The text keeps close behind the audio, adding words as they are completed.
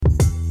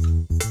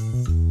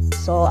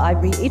So I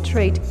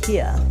reiterate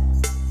here,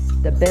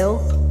 the bill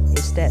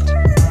is dead.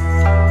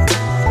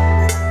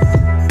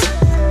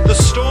 The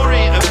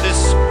story of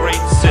this great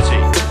city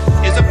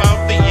is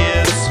about the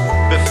years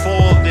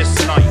before this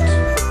night.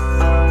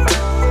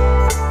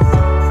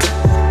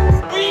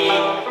 We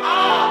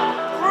are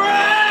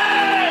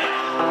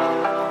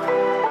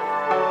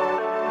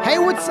free! Hey,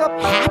 what's up?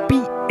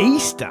 Happy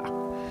Easter.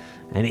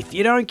 And if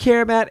you don't care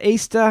about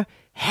Easter,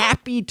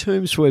 happy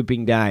Tomb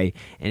Sweeping Day.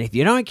 And if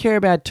you don't care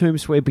about Tomb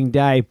Sweeping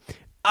Day,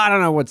 I don't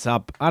know what's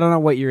up. I don't know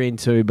what you're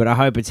into, but I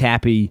hope it's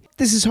happy.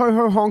 This is Ho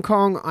Ho Hong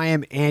Kong. I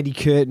am Andy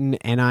Curtin,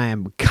 and I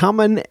am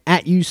coming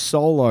at you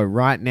solo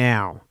right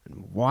now.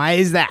 Why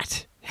is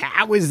that?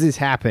 How has this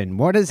happened?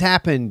 What has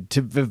happened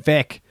to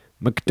Vivek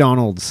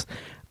McDonald's?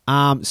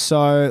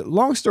 So,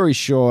 long story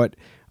short,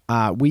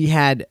 we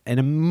had an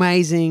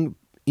amazing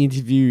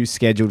interview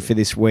scheduled for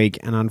this week,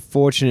 and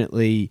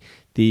unfortunately,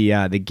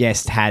 the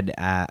guest had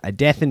a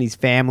death in his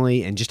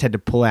family and just had to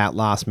pull out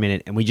last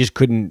minute, and we just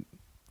couldn't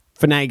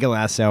finagle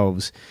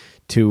ourselves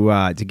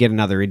to get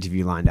another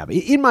interview lined up.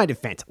 In my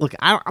defense, look,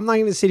 I'm not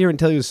going to sit here and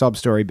tell you a sob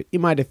story, but in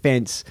my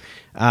defense,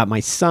 my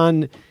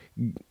son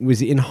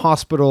was in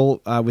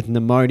hospital with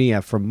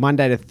pneumonia from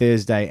Monday to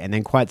Thursday and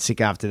then quite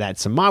sick after that.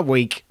 So my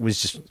week was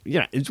just,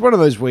 it's one of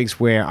those weeks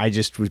where I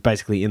just was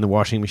basically in the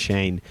washing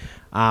machine.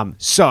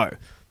 So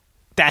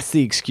that's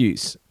the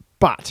excuse.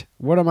 But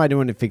what am I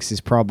doing to fix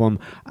this problem?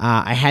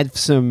 I had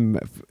some,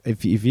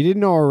 if you didn't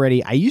know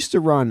already, I used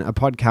to run a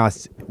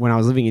podcast when I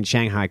was living in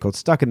Shanghai called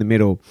Stuck in the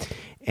Middle.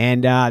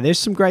 And there's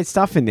some great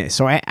stuff in there.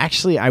 So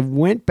I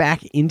went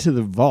back into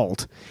the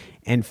vault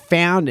and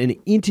found an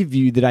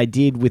interview that I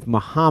did with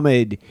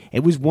Muhammad.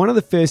 It was one of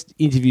the first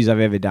interviews I've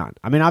ever done.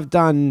 I mean, I've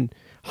done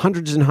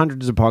hundreds and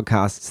hundreds of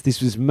podcasts.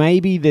 This was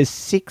maybe the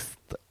 6th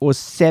or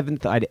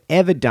 7th I'd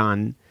ever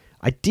done.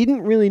 I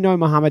didn't really know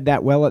Muhammad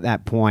that well at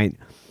that point.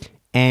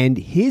 And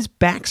his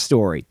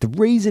backstory, the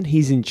reason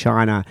he's in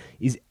China,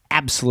 is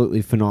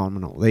absolutely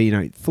phenomenal.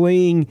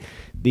 Fleeing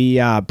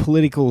the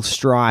political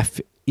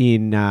strife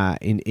in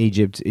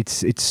Egypt,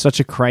 it's such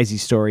a crazy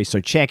story.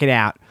 So check it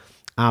out.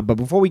 But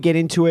before we get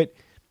into it,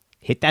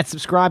 hit that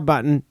subscribe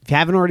button. If you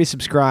haven't already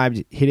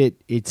subscribed, hit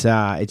it. It's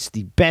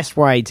the best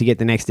way to get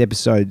the next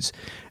episodes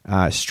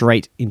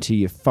straight into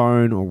your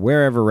phone or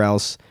wherever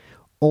else.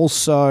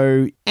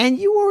 Also, and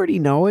you already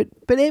know it,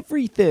 but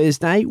every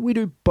Thursday we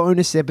do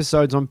bonus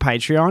episodes on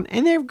Patreon,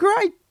 and they're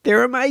great.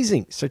 They're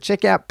amazing. So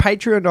check out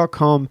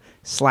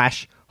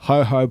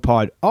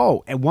patreon.com/HoHoPod.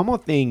 Oh, and one more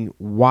thing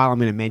while I'm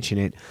going to mention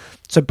it.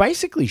 So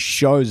basically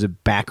shows are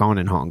back on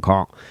in Hong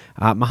Kong.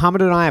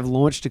 Muhammad and I have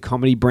launched a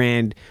comedy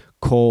brand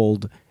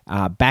called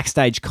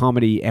Backstage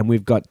Comedy, and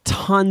we've got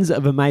tons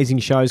of amazing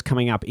shows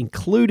coming up,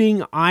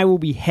 including I will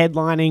be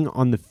headlining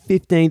on the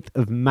 15th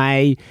of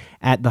May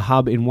at the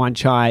Hub in Wan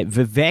Chai.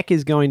 Vivek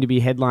is going to be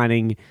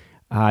headlining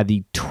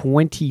the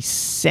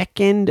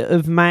 22nd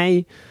of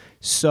May.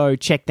 So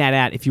check that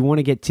out. If you want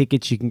to get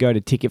tickets, you can go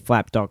to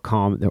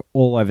ticketflap.com. They're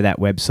all over that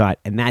website,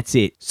 and that's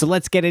it. So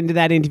let's get into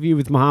that interview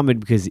with Muhammad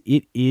because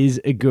it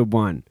is a good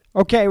one.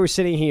 Okay, we're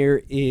sitting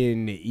here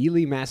in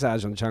Ely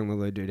Massage on Chung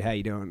Lulu, dude. How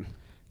you doing?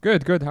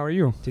 Good. How are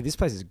you? Dude, this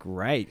place is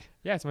great.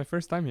 Yeah, it's my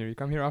first time here. You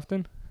come here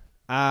often?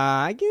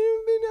 I've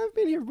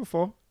been here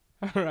before.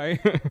 All right.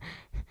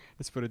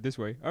 Let's put it this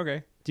way.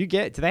 Okay. Do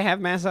they have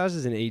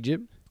massages in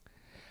Egypt?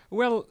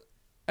 Well,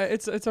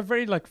 it's a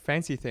very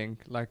fancy thing.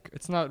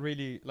 It's not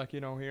really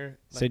here.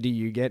 So do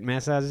you get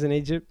massages in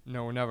Egypt?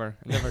 No, never.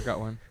 Never got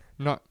one.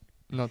 Not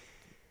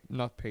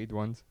paid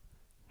ones.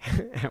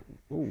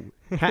 Ooh.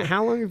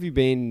 How long have you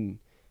been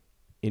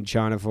in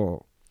China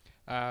for?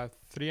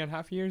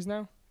 3.5 years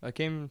now. I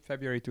came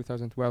February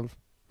 2012.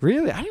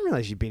 Really? I didn't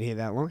realize you'd been here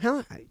that long.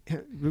 I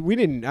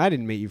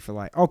didn't meet you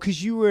for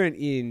because you weren't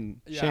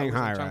in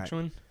Shanghai, right?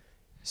 Changchun.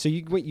 So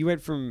you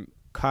went from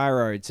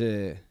Cairo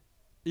to...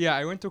 Yeah,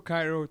 I went to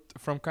Cairo,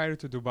 from Cairo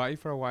to Dubai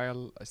for a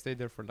while. I stayed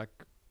there for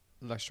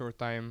a short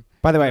time.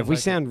 By the way, if we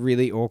sound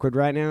really awkward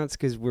right now, it's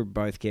because we're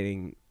both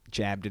getting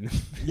jabbed in.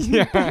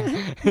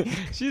 Yeah.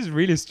 She's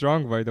really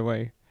strong, by the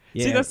way.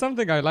 Yeah. See, that's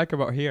something I like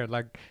about here.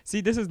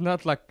 This is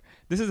not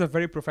this is a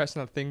very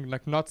professional thing,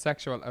 not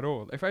sexual at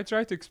all. If I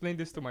try to explain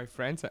this to my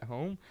friends at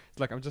home, it's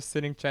I'm just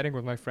sitting chatting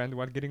with my friend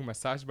while getting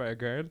massaged by a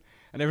girl,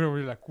 and everyone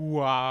will be like,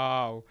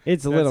 wow.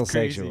 It's a little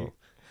crazy. Sexual.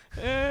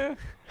 Okay.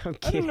 I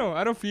don't know.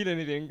 I don't feel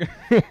anything.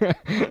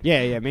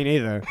 Yeah, me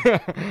neither.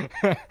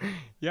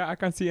 Yeah, I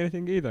can't see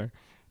anything either.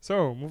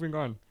 So, moving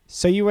on.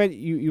 So you went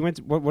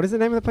to, what is the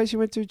name of the place you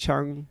went to?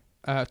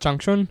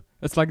 Changchun.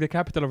 It's the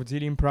capital of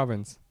Jilin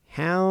province.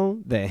 How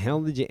the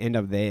hell did you end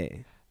up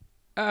there?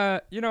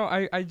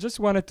 I just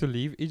wanted to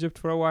leave Egypt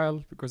for a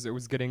while because it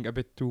was getting a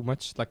bit too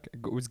much.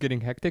 It was getting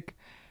hectic.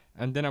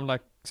 And then I'm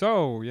like,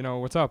 so,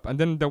 what's up? And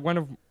then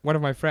one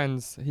of my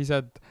friends, he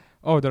said,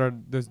 oh,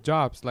 there's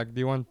jobs.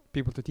 They want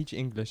people to teach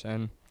English.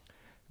 And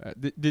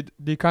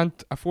they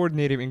can't afford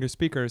native English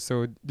speakers.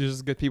 So they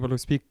just get people who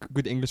speak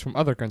good English from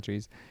other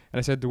countries. And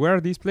I said, where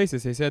are these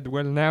places? He said,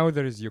 well, now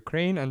there's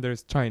Ukraine and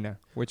there's China.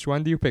 Which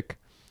one do you pick?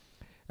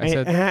 I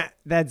said,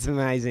 that's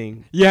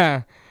amazing.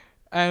 Yeah.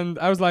 And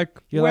I was like,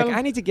 You're well, like,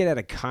 I need to get out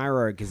of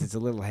Cairo because it's a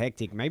little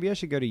hectic. Maybe I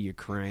should go to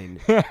Ukraine.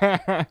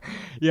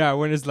 yeah,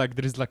 when it's like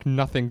there is like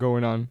nothing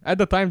going on. At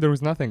the time there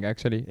was nothing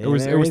actually. Yeah, it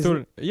was there is-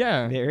 still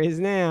yeah. There is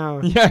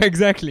now. Yeah,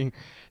 exactly.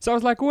 So I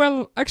was like,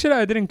 well, actually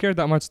I didn't care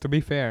that much, to be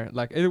fair.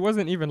 Like it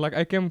wasn't even like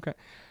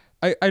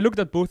I looked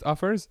at both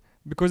offers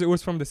because it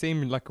was from the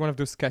same, like one of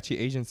those sketchy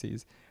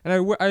agencies.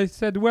 And I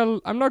said, well,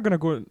 I'm not going to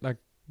go like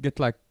get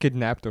like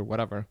kidnapped or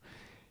whatever.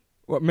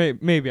 Well,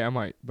 maybe I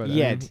might, but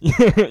Yet.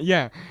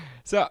 yeah.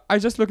 So I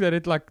just looked at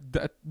it like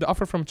the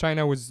offer from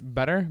China was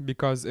better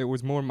because it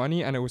was more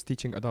money and it was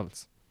teaching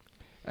adults.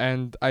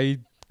 And I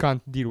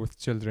can't deal with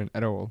children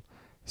at all.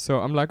 So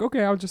I'm like,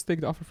 okay, I'll just take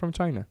the offer from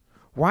China.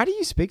 Why do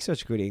you speak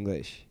such good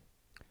English?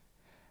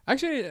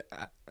 Actually,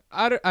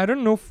 I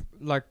don't know if,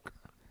 like,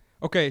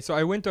 okay, so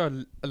I went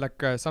to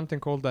something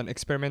called an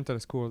experimental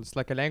school. It's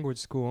like a language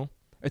school.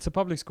 It's a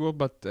public school,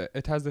 but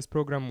it has this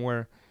program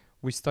where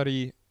we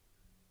study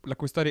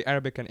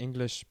Arabic and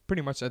English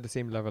pretty much at the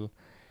same level.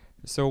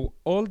 So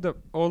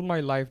all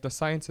my life, the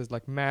sciences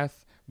like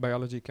math,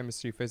 biology,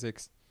 chemistry,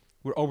 physics,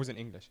 were always in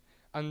English.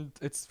 And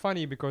it's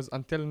funny because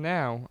until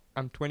now,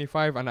 I'm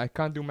 25 and I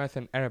can't do math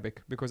in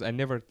Arabic because I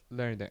never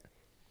learned it.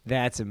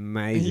 That's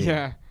amazing.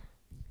 Yeah.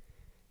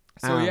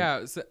 So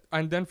Um,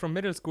 and then from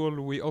middle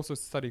school we also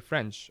study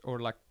French, or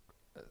like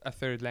a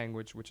third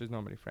language, which is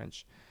normally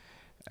French.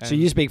 So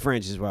you speak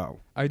French as well.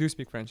 I do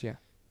speak French, yeah.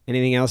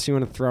 Anything else you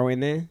want to throw in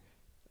there?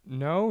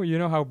 No, you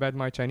know how bad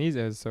my Chinese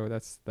is, so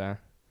that's the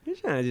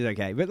It's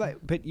okay,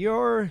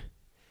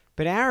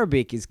 but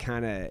Arabic is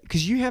kind of,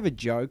 because you have a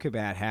joke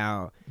about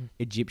how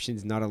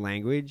Egyptian's not a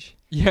language,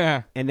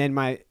 yeah. and then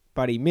my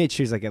buddy Mitch,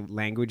 who's like a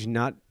language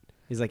nut,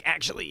 is like,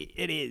 actually,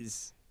 it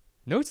is.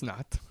 No, it's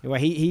not. Well,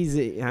 he's.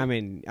 I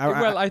mean,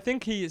 Well, I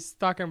think he is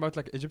talking about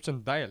like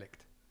Egyptian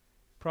dialect,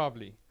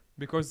 probably,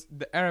 because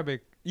the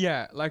Arabic,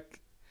 yeah, like.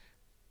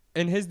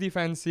 In his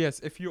defense,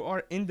 yes, if you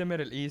are in the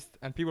Middle East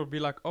and people be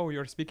like, oh,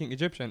 you're speaking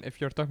Egyptian if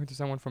you're talking to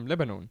someone from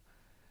Lebanon.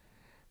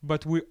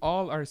 But we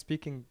all are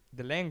speaking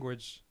the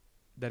language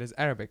that is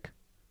Arabic.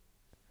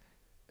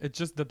 It's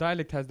just the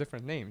dialect has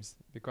different names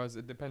because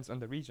it depends on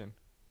the region.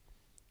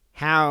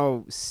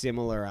 how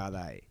similar are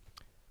they?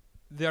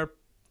 They're,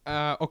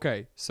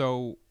 okay,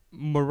 so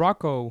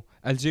Morocco,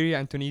 Algeria,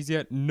 and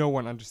Tunisia, no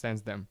one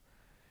understands them.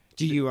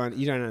 You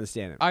don't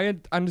understand it? I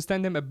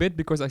understand them a bit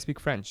because I speak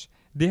French.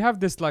 They have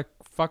this like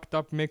fucked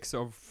up mix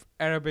of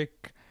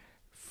Arabic,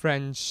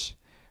 French,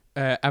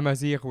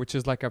 Amazigh, which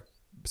is like a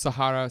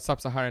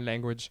sub-Saharan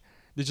language.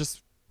 They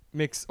just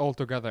mix all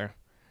together,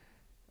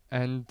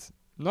 and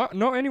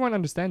no anyone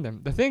understand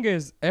them. The thing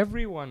is,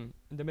 everyone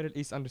in the Middle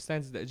East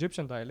understands the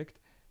Egyptian dialect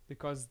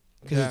because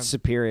It's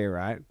superior,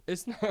 right?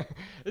 it's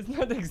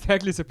not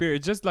exactly superior.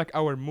 It's just like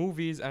our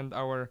movies and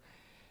our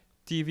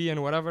TV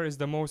and whatever is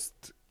the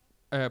most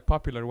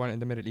popular one in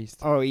the Middle East.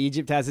 Oh,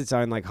 Egypt has its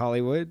own like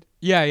Hollywood.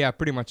 Yeah,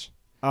 pretty much.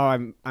 Oh,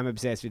 I'm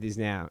obsessed with this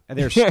now. Are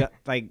there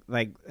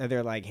are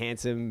there like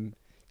handsome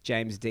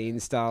James Dean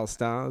style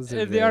stars?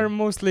 They are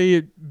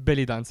mostly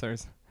belly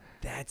dancers.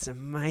 That's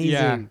amazing.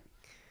 Yeah.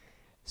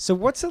 So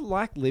what's it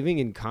like living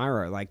in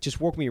Cairo? Like, just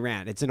walk me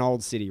around. It's an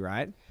old city,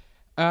 right?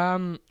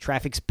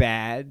 Traffic's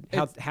bad.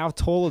 How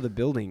tall are the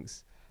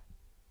buildings?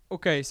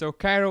 Okay, so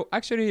Cairo,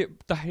 actually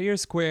Tahrir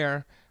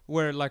Square,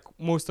 where like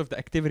most of the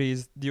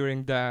activities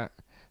during the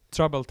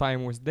trouble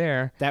time was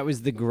there. That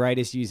was the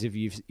greatest use of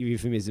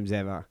euphemisms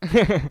ever.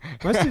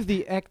 Most of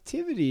the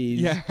activities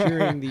Yeah.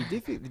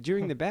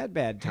 during the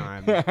bad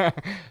time,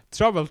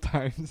 Trouble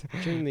times.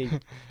 during the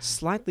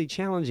slightly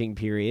challenging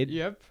period.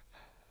 Yep.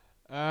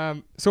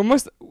 So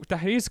most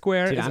Tahrir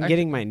Square Dude, is I'm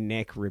getting my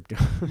neck ripped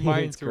off.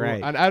 mine It's too.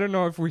 great. And I don't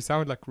know if we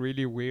sound like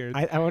really weird.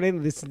 I want to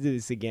listen to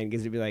this again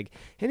because it'd be like,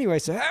 anyway,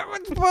 so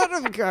what part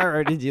of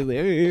Cairo did you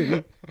live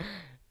in?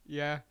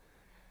 Yeah.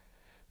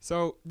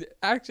 So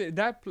actually,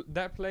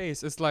 that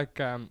place is like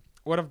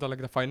one of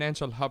the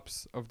financial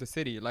hubs of the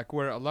city, like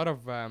where a lot of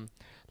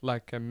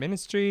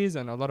ministries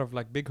and a lot of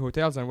like big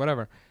hotels and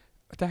whatever.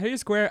 Tahrir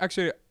Square,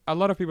 actually, a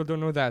lot of people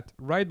don't know that.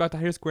 Right by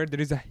Tahrir Square, there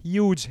is a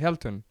huge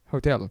Hilton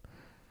hotel.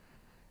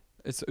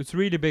 It's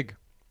really big.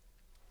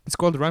 It's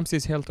called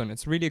Ramses Hilton.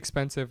 It's really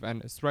expensive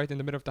and it's right in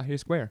the middle of Tahrir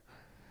Square.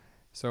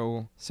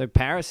 So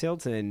Paris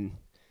Hilton's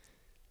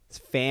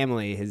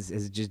family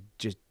has just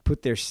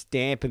put their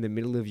stamp in the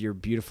middle of your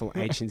beautiful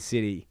ancient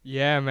city.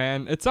 yeah,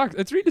 man, it sucks.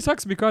 It really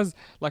sucks because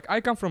like I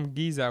come from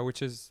Giza,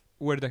 which is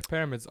where the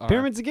pyramids are.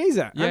 Pyramids of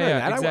Giza. Yeah, I know yeah,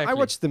 that. I exactly.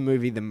 watched the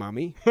movie The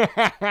Mummy.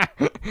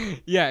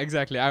 Yeah,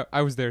 exactly.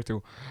 I was there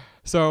too.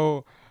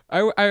 So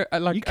I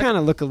like. You kind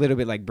of look a little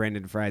bit like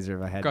Brendan Fraser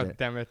if I had God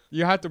damn it!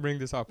 You had to bring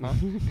this up, huh?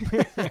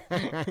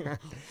 to.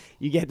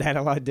 You get that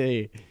a lot, do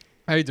you?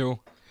 I do.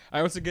 I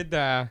also get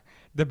the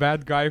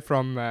bad guy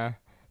from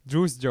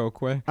Drew's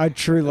joke. Where Oh,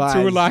 True Lies.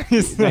 True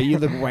Lies. No, you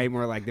look way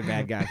more like the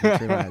bad guy from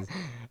True Lies.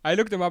 I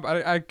looked him up.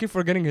 I keep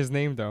forgetting his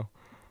name though.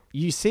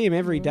 You see him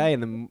every day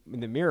in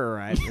the mirror,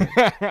 right?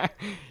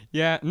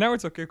 Yeah. Now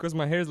it's okay because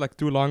my hair is like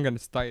too long and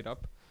it's tied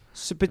up.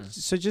 So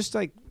just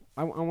like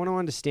I want to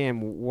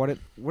understand what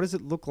does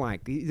it look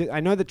like?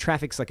 I know that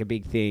traffic's like a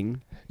big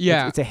thing.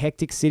 Yeah. It's a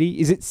hectic city.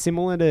 Is it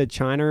similar to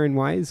China in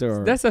ways,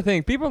 or That's the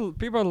thing. People,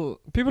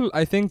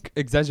 I think,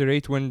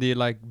 exaggerate when they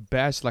like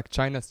bash like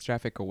China's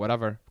traffic or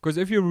whatever. Because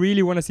if you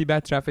really want to see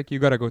bad traffic, you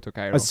gotta go to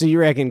Cairo. Oh, so you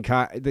reckon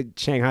that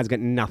Shanghai's got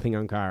nothing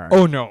on Cairo?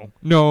 Oh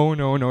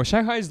no.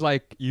 Shanghai is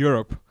like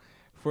Europe,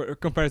 for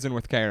comparison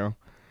with Cairo.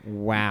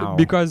 Wow.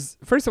 Because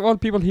first of all,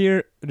 people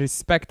here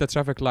respect the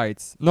traffic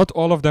lights. Not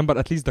all of them, but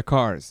at least the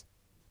cars.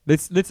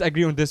 Let's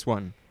agree on this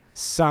one.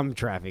 Some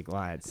traffic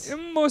lights.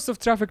 Most of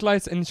traffic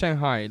lights in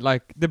Shanghai,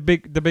 like the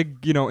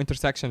big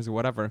intersections or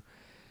whatever.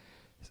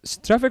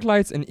 Traffic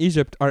lights in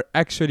Egypt are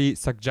actually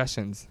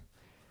suggestions.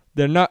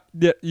 They're not.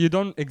 You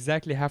don't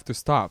exactly have to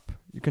stop.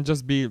 You can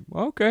just be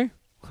okay.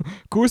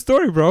 Cool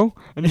story, bro,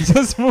 and you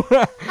just move.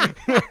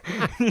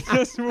 You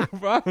just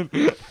move on.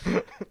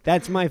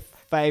 That's my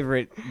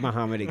favorite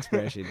Muhammad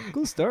expression.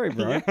 Cool story,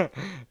 bro. Yeah.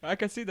 I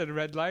can see that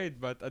red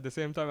light, but at the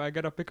same time, I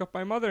gotta pick up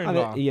my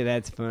mother-in-law. Yeah,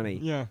 that's funny.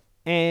 Yeah.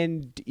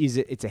 And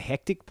it's a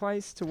hectic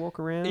place to walk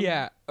around?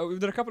 Yeah, there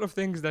are a couple of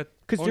things that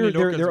Because only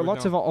there locals are would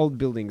lots know. of old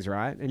buildings,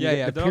 right? And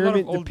Yeah, the there are a lot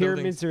of the old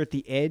pyramids buildings. are at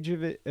the edge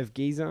of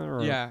Giza?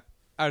 Or? Yeah,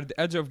 at the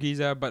edge of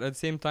Giza, but at the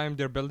same time,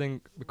 they're building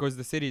because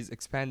the city is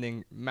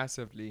expanding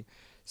massively.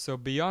 So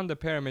beyond the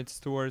pyramids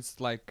towards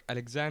like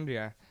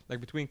Alexandria, like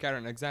between Cairo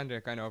and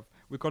Alexandria, kind of,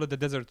 we call it the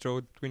desert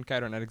road between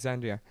Cairo and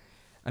Alexandria.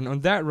 And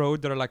on that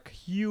road, there are like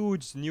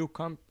huge new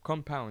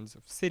compounds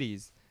of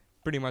cities.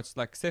 Pretty much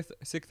like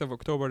 6th of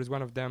October is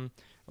one of them.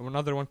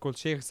 Another one called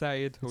Sheikh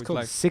Zayed, who It's is called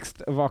like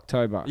 6th of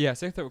October. yeah,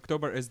 6th of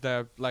October is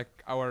the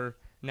like our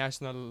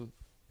national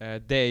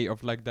day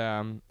of like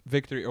the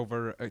victory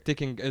over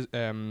taking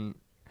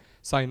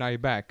Sinai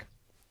back.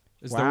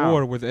 It's the Wow.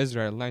 war with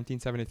Israel,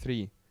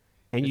 1973.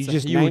 And you It's a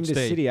just huge named a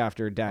day. city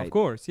after a date. Of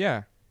course,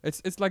 yeah.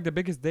 It's like the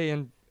biggest day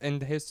in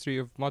the history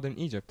of modern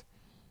Egypt.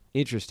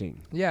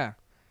 Interesting. Yeah.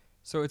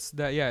 So it's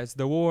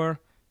the war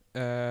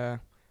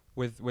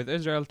with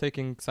Israel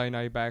taking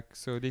Sinai back.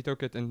 So they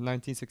took it in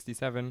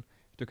 1967,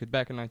 took it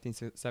back in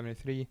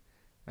 1973,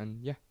 and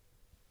yeah.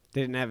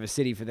 They didn't have a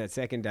city for that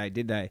second day,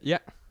 did they? Yeah.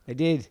 They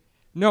did.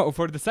 No,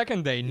 for the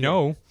second day,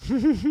 no.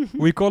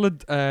 We call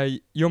it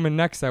Yom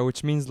Naksa,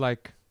 which means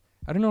like,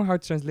 I don't know how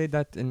to translate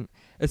that in.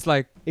 It's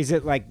like Is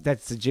it like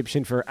that's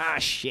Egyptian for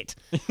shit?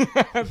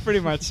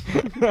 pretty much.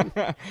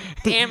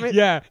 Damn it.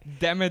 Yeah,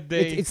 damn it,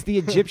 they. It's the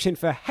Egyptian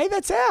for hey,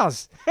 that's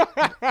ours.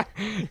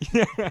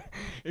 Yeah,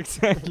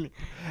 exactly.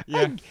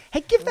 Yeah,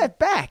 Hey, give that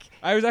back.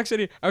 I was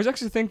actually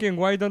thinking,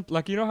 why don't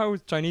like how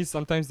Chinese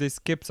sometimes they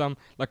skip some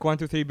like 1,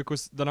 2, 3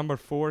 because the number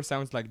 4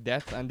 sounds like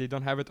death and they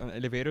don't have it on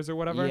elevators or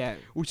whatever. Yeah.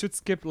 We should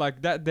skip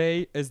like that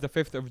day is the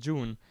 5th of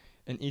June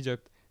in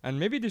Egypt. And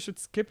maybe they should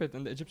skip it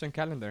in the Egyptian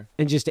calendar.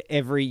 And just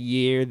every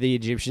year, the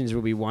Egyptians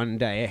will be one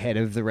day ahead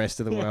of the rest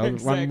of the Yeah, world.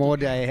 exactly. One more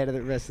day ahead of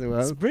the rest of the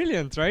It's world.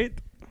 brilliant, right?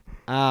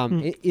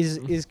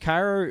 Is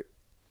Cairo?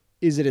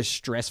 Is it a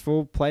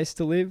stressful place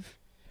to live?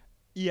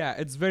 Yeah,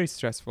 it's very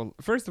stressful.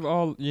 First of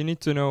all, you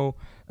need to know,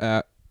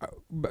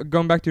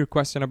 going back to your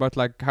question about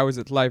like how is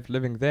it life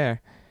living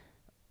there,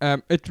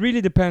 it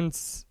really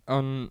depends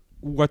on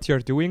what you're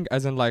doing,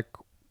 as in like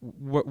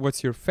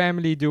what's your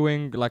family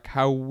doing, like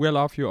how well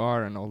off you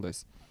are and all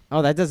this.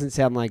 Oh, that doesn't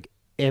sound like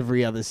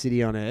every other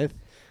city on earth.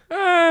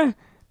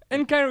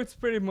 In Cairo, it's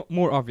pretty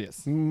more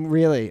obvious.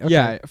 Really? Okay.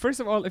 Yeah,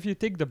 first of all, if you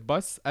take the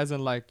bus, as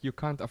in like you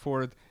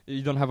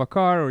don't have a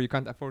car or you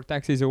can't afford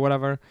taxis or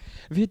whatever.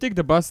 If you take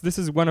the bus, this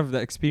is one of the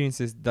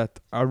experiences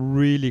that are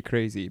really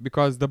crazy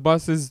because the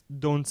buses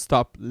don't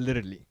stop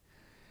literally.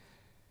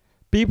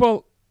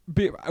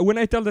 When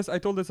I told this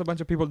a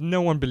bunch of people,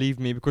 no one believed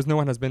me because no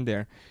one has been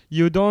there.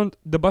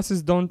 The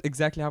buses don't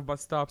exactly have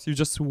bus stops. You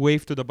just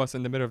wave to the bus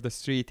in the middle of the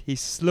street. He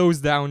slows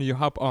down, you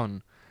hop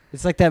on.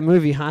 It's like that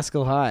movie High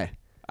School High.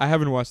 I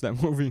haven't watched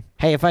that movie.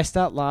 Hey, if I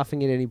start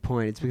laughing at any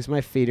point, it's because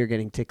my feet are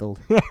getting tickled.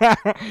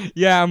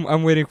 Yeah,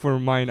 I'm waiting for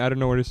mine. I don't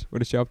know what is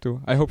she up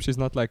to. I hope she's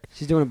not like.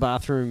 She's doing a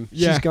bathroom.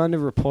 Yeah. She's going to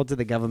report to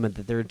the government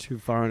that there are 2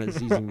 foreigners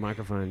using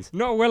microphones.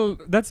 No, well,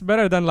 that's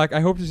better than like.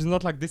 I hope she's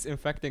not like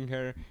disinfecting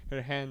her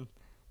hand.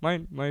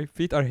 My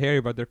feet are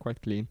hairy, but they're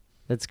quite clean.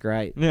 That's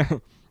great. Yeah.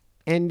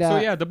 And So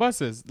yeah, the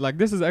buses. Like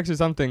this is actually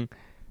something,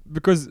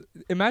 because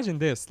imagine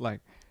this. Like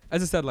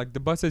as I said, like the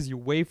buses, you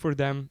wait for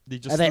them. They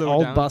just are they slow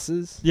old down.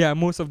 buses? Yeah,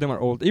 most of them are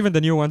old. Even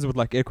the new ones with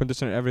like air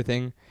conditioner and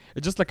everything.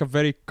 It's just like a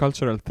very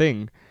cultural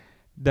thing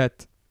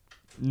that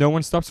no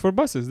one stops for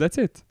buses. That's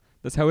it.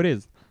 That's how it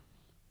is.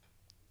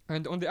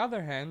 And on the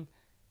other hand,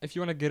 if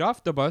you want to get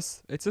off the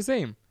bus, it's the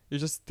same. You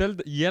just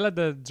yell at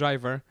the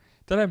driver,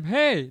 tell him,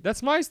 hey,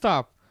 that's my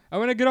stop. I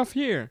want to get off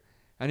here.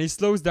 And he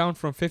slows down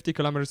from 50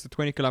 kilometers to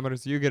 20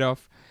 kilometers. You get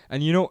off.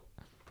 And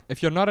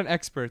if you're not an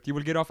expert, you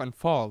will get off and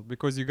fall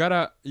because you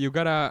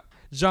gotta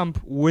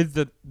jump with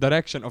the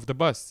direction of the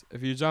bus.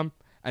 If you jump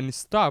and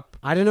stop.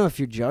 I don't know if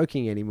you're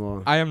joking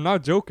anymore. I am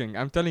not joking.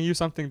 I'm telling you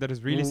something that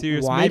is really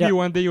serious. Why Maybe don't-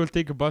 one day you'll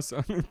take a bus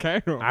on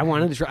Cairo. I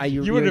wanted to try.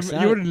 you would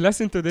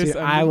listen to this. Dude,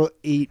 and I then- will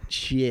eat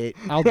shit.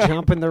 I'll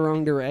jump in the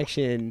wrong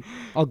direction.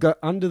 I'll go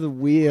under the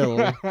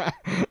wheel.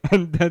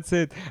 and that's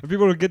it. And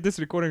people will get this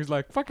recording. It's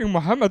like fucking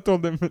Muhammad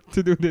told them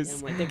to do this.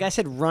 And like, the guy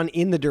said, run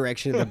in the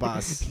direction of the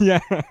bus. Yeah,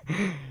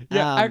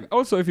 yeah. Um,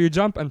 Also, if you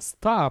jump and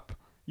stop,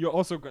 you're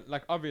also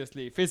like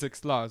obviously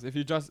physics laws. If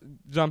you just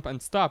jump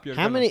and stop, you're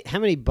How gonna-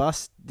 many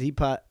bus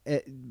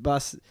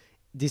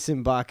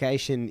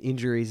disembarkation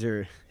injuries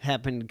are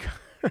happened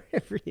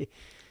every?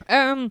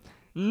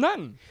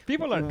 None.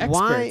 People are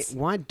Why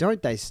experts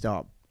don't they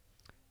stop?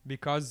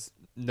 because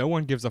no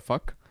one gives a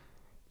fuck.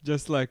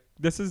 Just like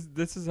this is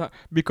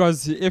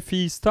because if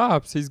he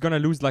stops, he's gonna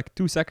lose like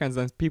 2 seconds,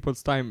 and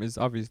people's time is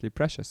obviously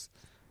precious.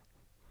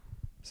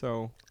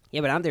 So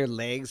Yeah, but aren't their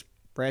legs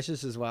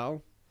precious as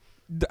well?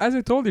 as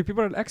I told you,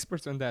 people are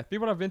experts on that.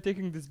 People have been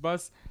taking this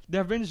bus. They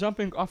have been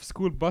jumping off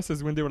school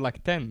buses when they were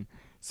like 10.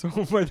 So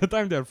by the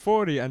time they're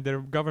 40 and they're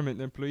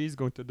government employees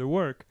going to the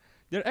work,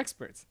 they're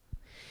experts.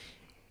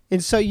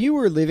 And so you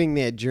were living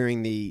there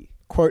during the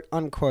quote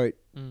unquote,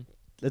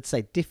 let's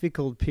say,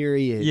 difficult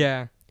period.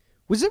 Yeah.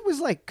 Was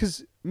like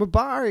because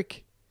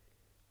Mubarak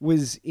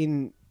was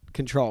in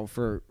control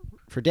for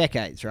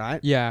decades,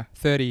 right? Yeah,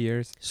 30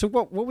 years. So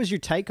what was your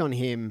take on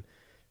him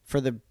for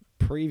the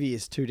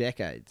previous 2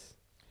 decades?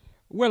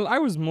 Well, I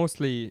was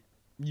mostly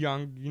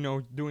young,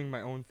 doing my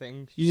own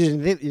thing. You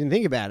didn't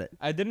think about it.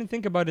 I didn't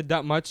think about it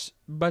that much,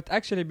 but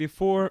actually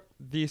before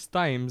these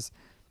times,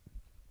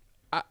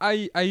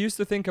 I used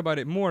to think about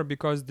it more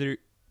because there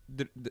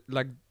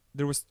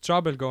was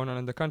trouble going on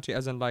in the country,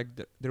 as in like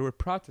there were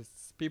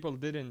protests. People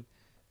didn't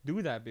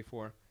do that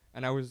before,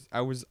 and I was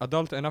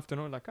adult enough to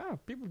know like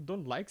people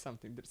don't like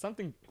something. There's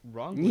something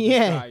wrong with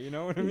this guy. You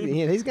know what I mean?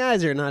 Yeah, these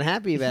guys are not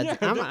happy about Yeah,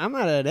 it. I'm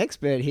not an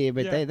expert here,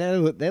 but Yeah.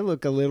 they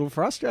look a little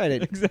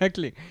frustrated.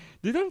 Exactly.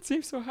 They don't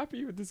seem so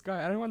happy with this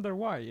guy. I wonder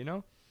why.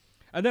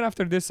 And then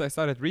after this, I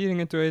started reading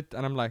into it,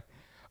 and I'm like,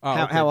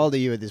 How old are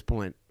you at this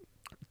point?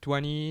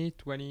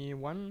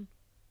 2021,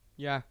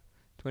 yeah,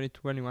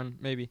 2021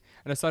 maybe.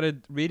 And I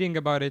started reading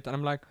about it, and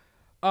I'm like,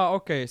 oh,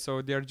 okay,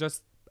 so they're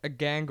just a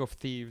gang of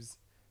thieves,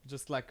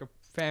 just like a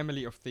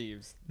family of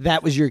thieves.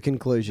 That was your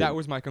conclusion. That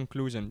was my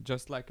conclusion.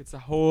 Just like it's a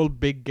whole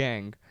big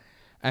gang,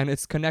 and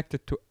it's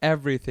connected to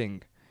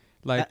everything.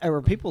 Like,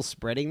 Are people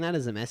spreading that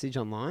as a message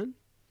online?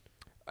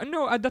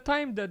 no, at the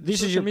time that This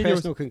is social your media was-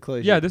 personal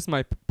conclusion. Yeah, this is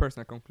my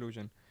personal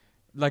conclusion.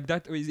 Like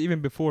that was even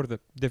before the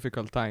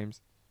difficult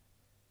times.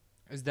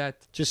 Is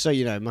that Just so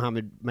you know,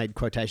 Muhammad made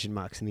quotation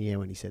marks in the air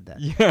when he said that.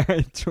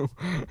 yeah, true.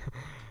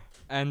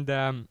 And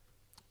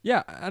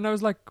yeah, and I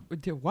was like,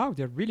 wow,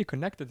 they're really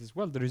connected as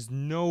well. There is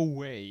no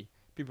way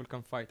people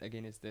can fight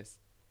against this.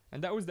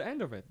 And that was the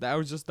end of it. That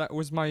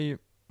was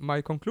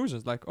my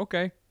conclusions. Like,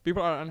 okay,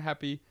 people are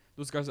unhappy.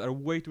 Those guys are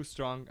way too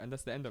strong, and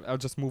that's the end of it. I'll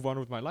just move on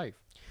with my life.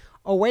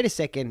 Oh, wait a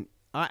second.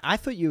 I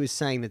thought you were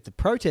saying that the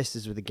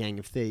protesters were the gang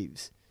of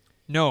thieves.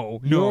 No.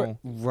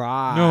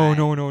 Right.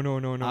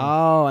 No.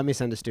 Oh, I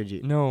misunderstood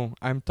you. No,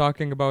 I'm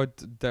talking about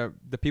the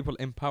people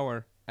in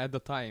power at the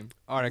time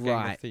are a gang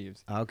Right. of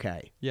thieves.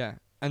 Okay. Yeah.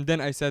 And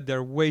then I said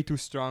they're way too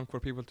strong for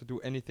people to do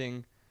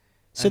anything.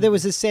 So And- there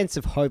was a sense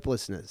of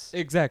hopelessness.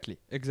 Exactly.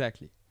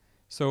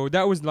 So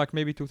that was like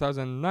maybe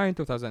 2009,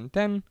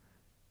 2010.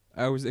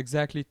 I was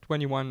exactly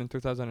 21 in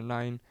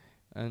 2009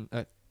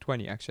 and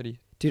 20 actually.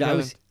 Dude,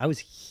 I was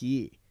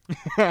here.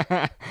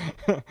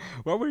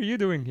 What were you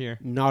doing here?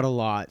 Not a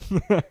lot.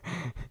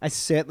 I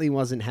certainly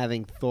wasn't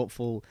having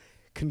thoughtful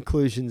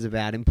conclusions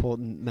about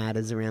important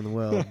matters around the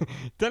world.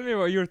 Tell me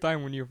about your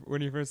time when you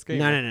first came.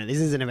 No. This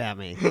isn't about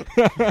me.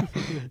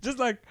 Just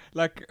like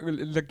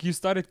you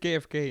started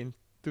KFK in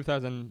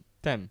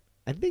 2010.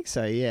 I think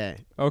so, yeah.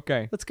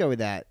 Okay. Let's go with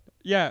that.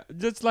 Yeah,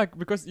 just like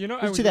because It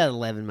was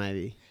 2011,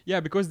 maybe. Yeah,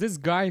 because this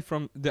guy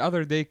from the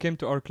other day came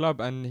to our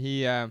club, and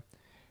he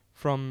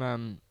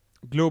from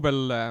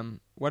Global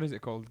what is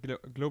it called?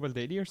 Global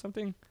Daily or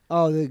something?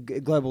 Oh, the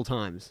Global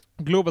Times.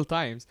 Global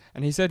Times,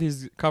 and he said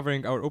he's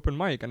covering our open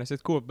mic, and I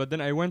said cool. But then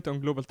I went on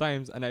Global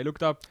Times and I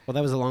looked up. Well,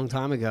 that was a long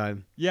time ago.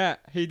 Yeah,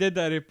 he did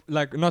that.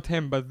 Like not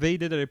him, but they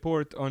did a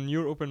report on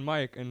your open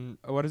mic and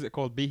what is it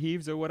called?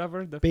 Beehives or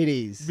whatever. The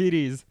BDs.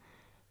 BDs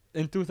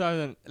in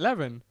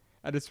 2011.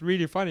 And it's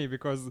really funny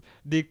because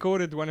they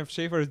quoted one of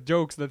Schaefer's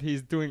jokes that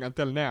he's doing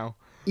until now.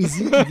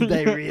 Did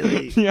they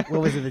really? Yeah. What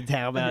was it, the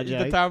Taobao joke?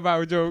 The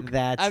Taobao joke.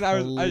 That's And I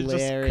just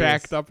hilarious.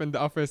 cracked up in the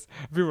office.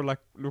 We were like,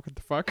 look at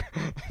the fuck.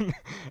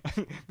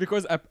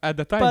 Because at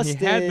the time Busted.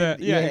 he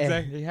had Yeah.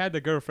 exactly. He had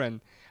a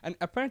girlfriend. And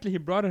apparently he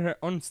brought her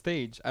on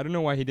stage. I don't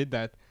know why he did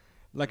that.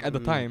 Like at the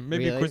time.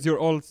 Maybe really? because you're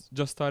all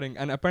just starting.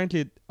 And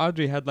apparently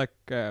Audrey had like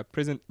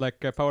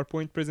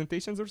PowerPoint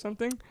presentations or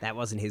something. That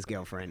wasn't his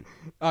girlfriend.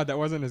 Ah, that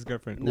wasn't his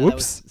girlfriend. No, that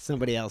Whoops. was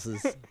somebody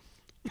else's.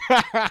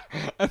 I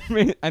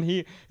mean, and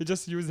he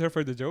just used her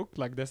for the joke.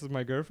 Like, this is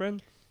my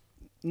girlfriend.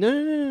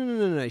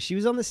 No. She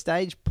was on the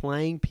stage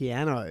playing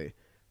piano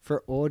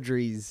for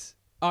Audrey's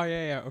Oh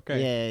yeah,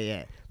 okay.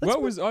 Yeah.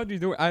 What was Audrey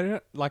doing?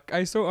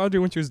 I saw Audrey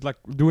when she was like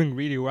doing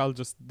really well,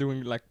 just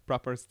doing like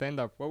proper stand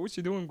up. What was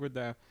she doing with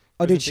the?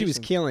 Oh, dude, she was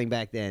presentation? killing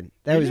back then.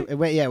 That was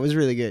it was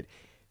really good.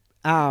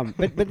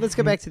 But let's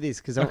go back to this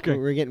because Okay.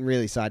 we're getting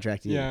really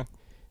sidetracked here. Yeah.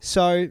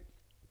 So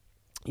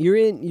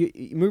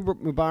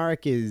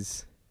Mubarak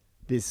is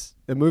this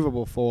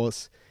immovable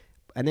force,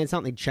 and then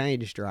something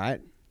changed, right?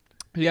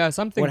 Yeah,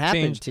 something What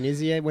happened? changed.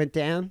 Tunisia went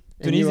down.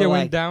 And you Tunisia were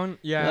went like, down.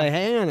 Yeah. Like,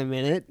 hang on a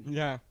minute.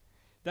 Yeah.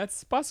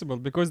 That's possible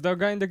because the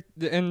guy in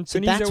So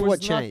Tunisia that's was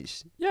what not,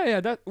 changed. Yeah,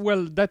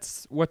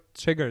 that's what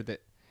triggered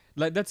it.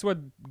 Like that's what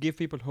gave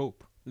people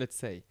hope, let's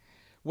say.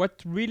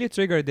 What really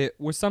triggered it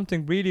was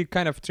something really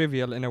kind of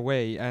trivial in a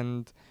way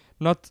and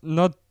not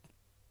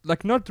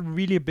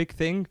really a big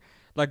thing.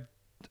 Like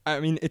I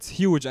mean it's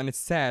huge and it's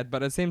sad,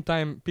 but at the same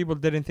time people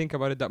didn't think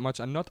about it that much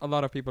and not a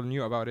lot of people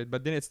knew about it.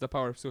 But then it's the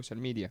power of social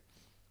media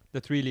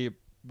that really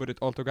put it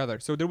all together.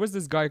 So there was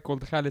this guy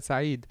called Khalid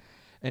Saeed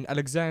in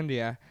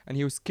Alexandria, and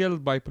he was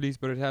killed by police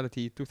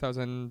brutality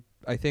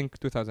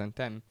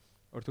 2010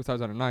 or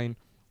 2009.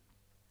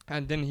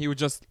 And then he was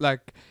just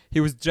like he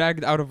was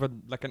dragged out of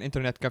an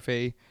internet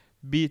cafe,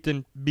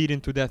 beaten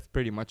to death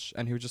pretty much,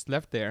 and he was just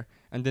left there.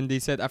 And then they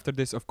said after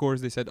this, of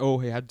course, they said, oh,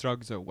 he had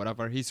drugs or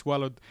whatever. He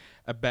swallowed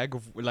a bag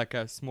of like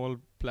a small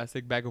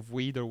plastic bag of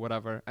weed or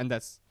whatever, and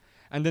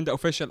then the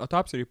official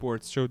autopsy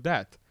reports showed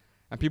that,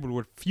 and people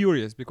were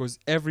furious because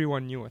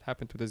everyone knew what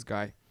happened to this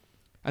guy.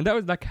 And that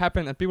was like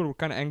happened, and people were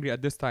kind of angry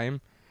at this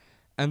time.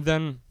 And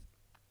then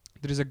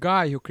there is a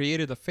guy who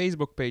created a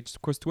Facebook page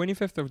because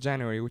 25th of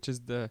January, which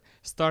is the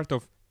start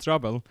of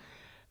trouble,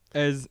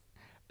 is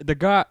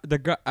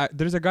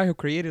there's a guy who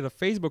created a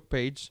Facebook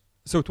page.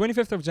 So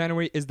 25th of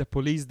January is the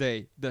police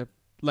day, the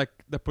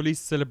police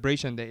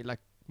celebration day, like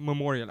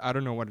memorial. I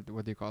don't know what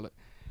do you call it.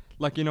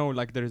 Like, you know,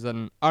 like there's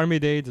an army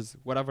day, there's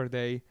whatever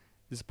day,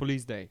 there's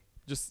police day.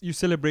 Just you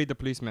celebrate the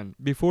policemen.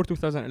 Before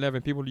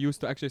 2011, people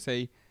used to actually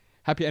say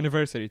happy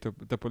anniversary to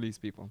the police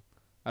people.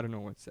 I don't know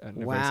what's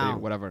anniversary Wow. or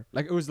whatever.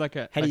 Like it was like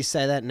a How do you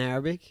say that in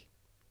Arabic?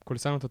 Kul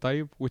sana wa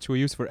tayyib, which we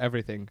use for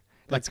everything.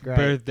 That's Like great.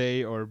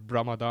 birthday or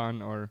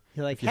Ramadan or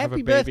You're like, if you have a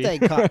happy baby.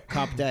 birthday,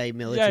 cop day,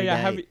 military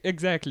day.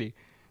 Exactly.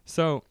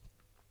 So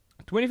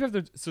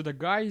 25th so the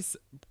guys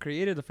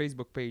created a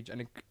Facebook page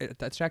and it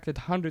attracted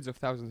hundreds of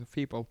thousands of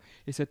people.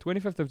 He said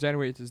 25th of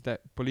January it is the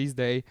police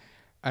day,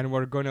 and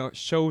we're gonna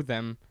show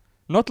them,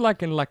 not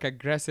like in like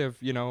aggressive,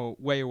 you know,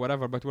 way or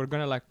whatever, but we're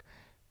gonna like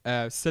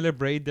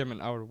celebrate them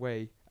in our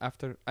way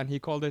after. And he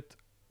called it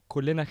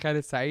Kullina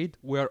Khalid Saeed.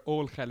 We're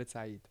all Khalid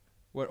Saeed.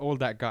 We're all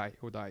that guy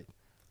who died.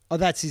 Oh,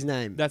 that's his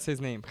name. That's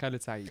his name,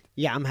 Khalid Saeed.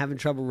 Yeah, I'm having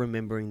trouble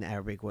remembering the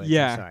Arabic words.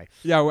 Yeah. I'm sorry.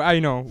 Yeah, I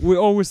know. We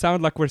always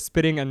sound like we're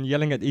spitting and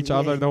yelling at each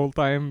other the whole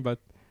time, but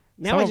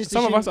Now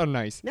some of us are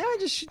nice. Now I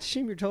just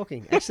assume you're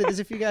talking. Actually, there's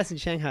a few guys in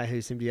Shanghai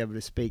who seem to be able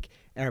to speak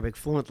Arabic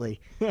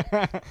fluently.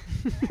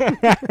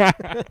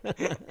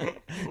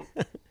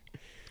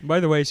 By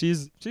the way,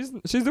 she's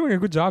doing a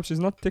good job. She's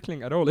not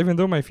tickling at all, even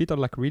though my feet are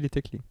like really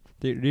tickly.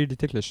 They're really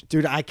ticklish.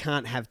 Dude, I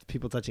can't have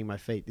people touching my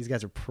feet. These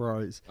guys are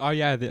pros. Oh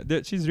yeah,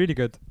 she's really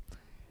good.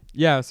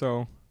 Yeah,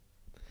 so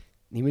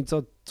你们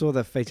做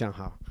得非常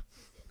好.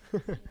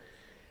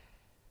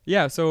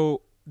 yeah,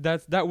 so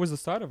that was the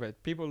start of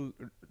it. People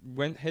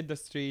hit the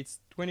streets.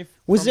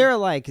 Was there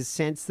a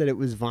sense that it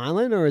was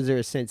violent, or is there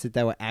a sense that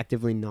they were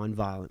actively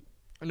non-violent?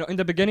 No, in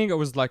the beginning it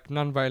was like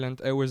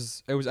non-violent. It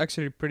was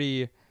actually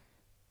pretty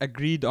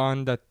agreed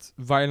on that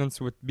violence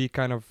would be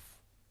kind of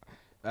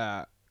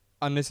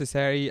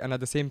unnecessary, and at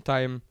the same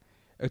time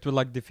it will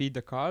like defeat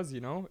the cause, you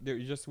know.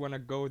 You just want to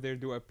go there,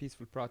 do a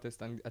peaceful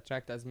protest and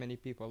attract as many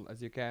people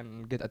as you can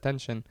and get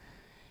attention.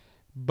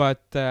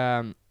 But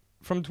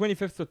from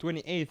 25th to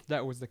 28th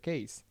that was the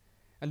case,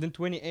 and then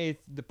 28th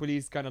the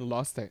police kind of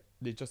lost it.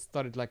 They just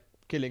started like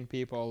killing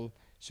people,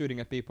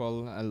 shooting at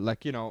people,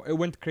 like, you know, it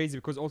went crazy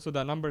because also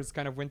the numbers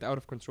kind of went out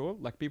of control.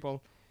 Like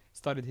people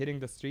started hitting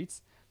the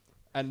streets,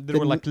 and there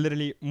were like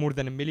literally more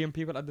than 1 million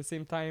people at the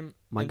same time.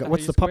 My in God,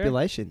 what's Tahrir the Square.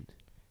 Population?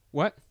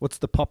 What? What's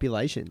the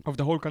population Of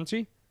the whole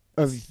country?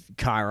 of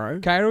Cairo?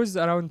 Cairo's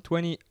around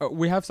 20.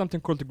 We have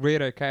something called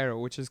Greater Cairo,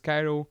 which is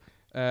Cairo,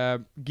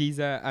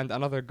 Giza, and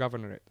another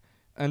governorate.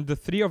 And the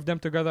three of them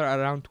together are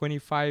around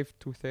 25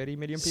 to 30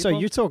 million people. So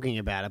you're talking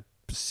about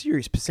a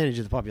serious percentage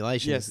of the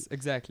population. Yes,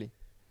 exactly.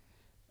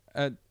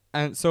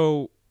 And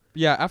so,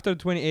 yeah, after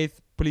the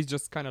 28th, police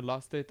just kind of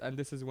lost it. And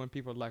this is when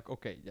people like,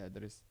 okay, yeah,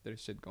 there is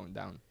shit going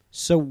down.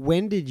 So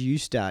when did you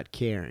start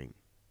caring?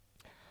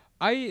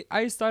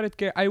 I started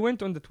care. I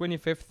went on the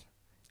 25th.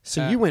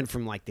 So you went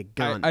from like the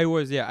gun. I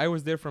was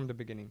there from the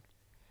beginning.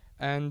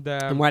 And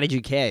why did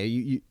you care?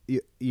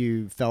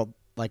 You felt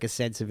like a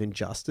sense of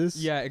injustice?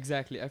 yeah,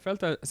 exactly. I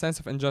felt a sense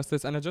of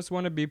injustice, and I just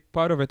want to be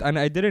part of it. And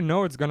I didn't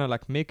know it's gonna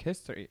like make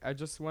history. It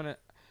just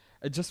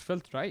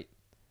felt right,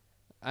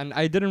 and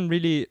I didn't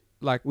really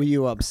like. Were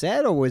you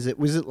upset, or was it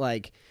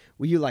like,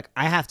 were you like,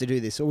 I have to do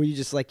this, or were you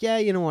just like, yeah,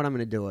 you know what, I'm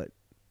gonna do it?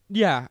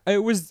 Yeah,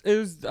 it was.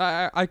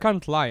 I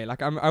can't lie.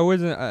 Like I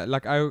wasn't.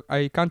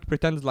 I can't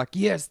pretend like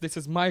yes, this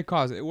is my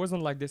cause. It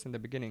wasn't like this in the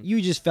beginning.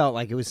 You just felt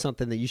like it was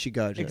something that you should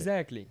go to.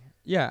 Exactly.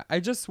 Yeah, I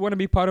just want to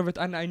be part of it,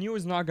 and I knew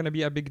it's not gonna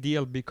be a big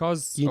deal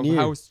because You of knew.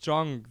 how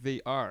strong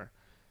they are.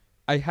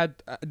 I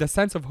had the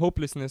sense of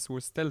hopelessness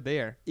was still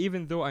there,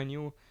 even though I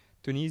knew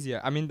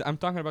Tunisia. I mean, I'm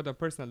talking about a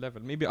personal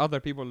level. Maybe other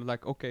people are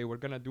like, okay, we're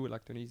gonna do it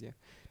like Tunisia.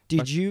 Did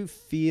But- you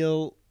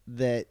feel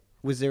that?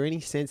 Was there any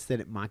sense that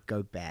it might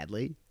go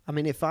badly? I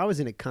mean, if I was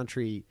in a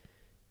country,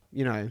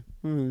 you know,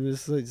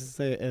 let's just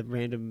say a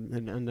random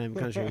and unnamed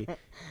country,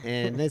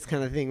 and this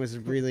kind of thing was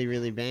really,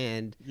 really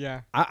banned,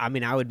 Yeah. I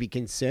mean, I would be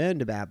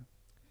concerned about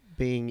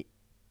being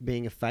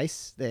a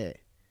face there.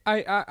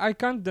 I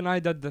can't deny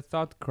that the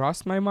thought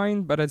crossed my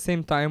mind, but at the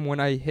same time, when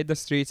I hit the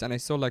streets and I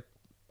saw like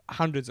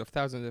hundreds of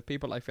thousands of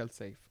people, I felt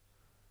safe.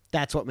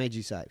 That's what made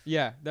you safe.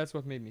 Yeah, that's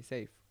what made me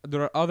safe.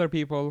 There are other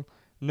people.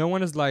 No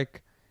one is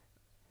like.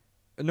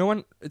 No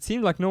one. It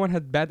seemed like no one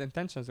had bad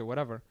intentions or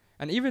whatever.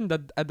 And even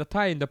that at the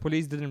time, the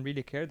police didn't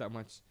really care that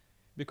much,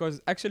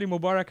 because actually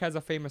Mubarak has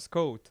a famous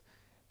quote.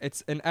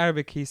 It's in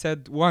Arabic. He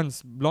said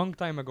once, long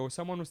time ago,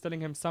 someone was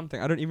telling him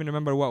something. I don't even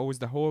remember what was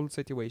the whole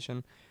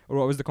situation or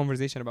what was the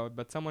conversation about.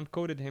 But someone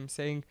quoted him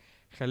saying,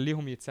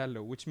 "خليهم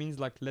يتسلوا," which means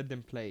like let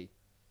them play.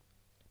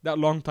 That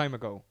long time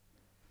ago.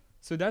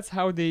 So that's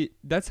how they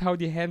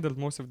handled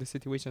most of the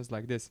situations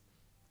like this.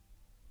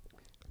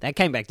 That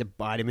came back to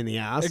bite him in the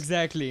ass.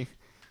 Exactly.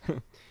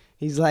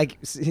 He's like,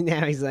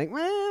 now he's like,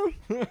 well,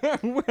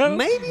 Well,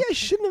 maybe I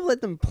shouldn't have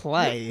let them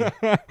play.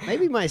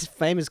 Maybe my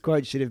famous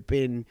quote should have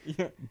been,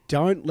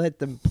 "Don't let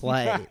them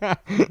play."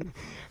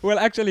 well,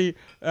 actually,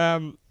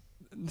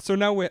 so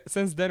now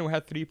since then we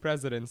had 3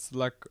 presidents.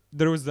 Like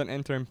there was an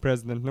interim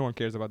president. No one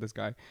cares about this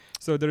guy.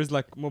 So there is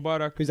like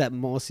Mubarak. Who's that,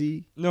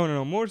 Morsi? No.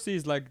 Morsi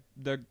is like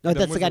the. No,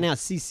 that's the guy Muslim- now,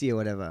 Sisi or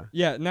whatever.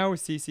 Yeah, now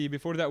it's Sisi.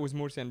 Before that was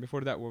Morsi, and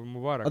before that was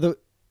Mubarak. Although,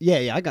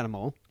 yeah, I got them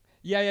all.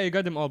 Yeah, you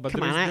got them all. But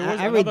Come there on, was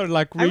I read- another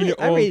like really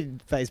I old.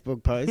 read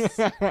Facebook posts.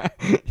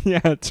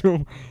 Yeah,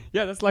 true.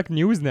 Yeah, that's like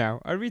news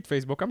now. I read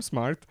Facebook. I'm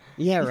smart.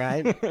 Yeah,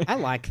 right. I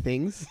like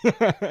things.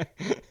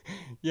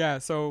 Yeah,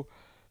 so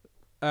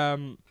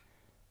so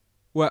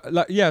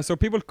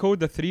people quote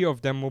the 3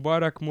 of them,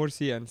 Mubarak,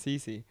 Morsi, and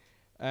Sisi.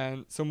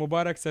 And so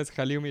Mubarak says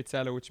 "Khaliyum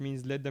yitsala," which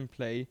means let them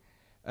play.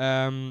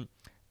 And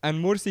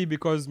Morsi,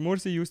 because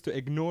Morsi used to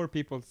ignore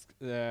people's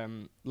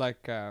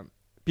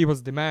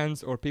people's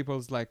demands or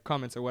people's like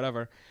comments or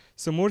whatever.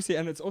 So Morsi,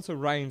 and it's also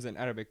rhymes in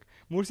Arabic.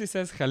 Morsi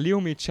says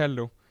 "Khaliyum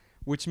yitsallu,"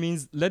 which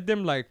means let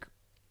them like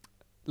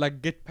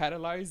get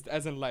paralyzed,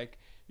 as in like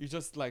you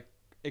just like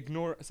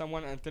ignore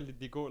someone until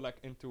they go like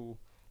into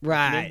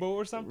Right. limbo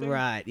or something.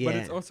 Right, But yeah.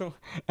 it's also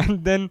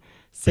and then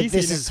But Sisi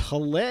this is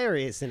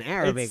hilarious in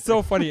Arabic. it's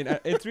so funny.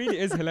 It really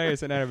is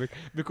hilarious in Arabic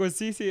because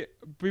Sisi,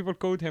 people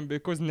quote him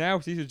because now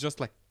Sisi is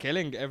just like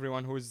killing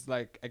everyone who's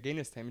like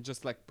against him,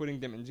 just like putting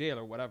them in jail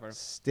or whatever.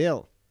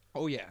 Still.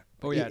 Oh yeah.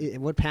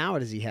 What power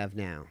does he have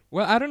now?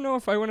 Well, I don't know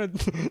if I want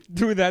to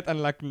do that and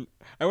like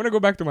I want to go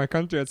back to my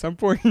country at some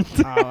point.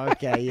 Oh,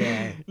 okay,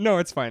 yeah. No,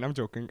 it's fine. I'm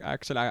joking.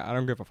 Actually, I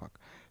don't give a fuck.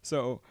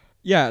 So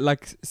yeah,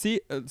 like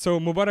so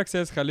Mubarak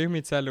says "Khalihum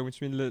yitsallu," which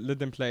means let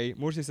them play.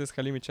 Morsi says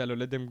 "Khalihum yitsallu,"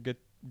 let them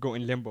go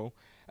in limbo.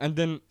 And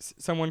then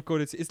someone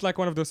quoted, it's like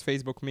one of those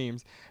Facebook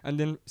memes. And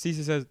then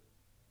Sisi says,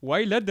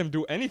 "Why let them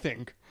do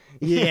anything?"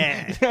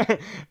 Yeah.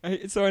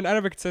 So in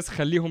Arabic it says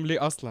 "Khalihum li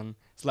aslan."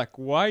 It's like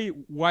why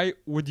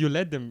would you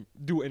let them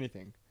do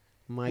anything?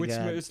 My Which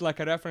God. is like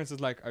a reference.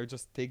 Is like I would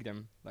just take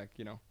them, like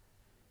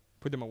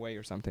put them away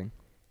or something.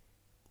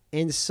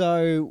 And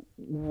so,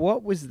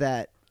 what was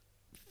that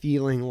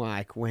feeling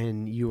like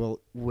when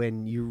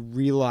you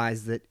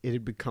realized that it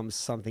had become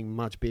something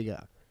much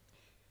bigger?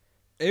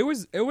 It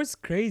was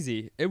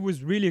crazy. It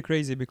was really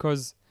crazy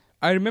because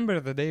I remember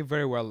the day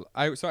very well.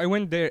 I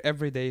went there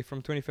every day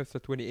from 25th to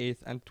 28th,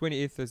 and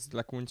 28th is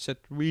like when shit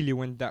really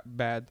went that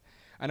bad.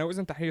 And I was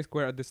in Tahrir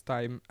Square at this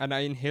time, and I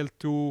inhaled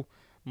too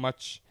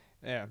much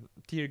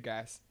tear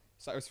gas,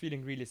 so I was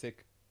feeling really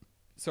sick.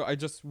 So I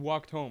just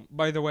walked home.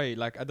 By the way,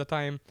 like at the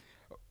time,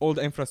 all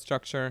the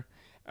infrastructure,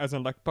 as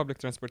in like public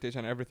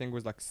transportation, everything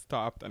was like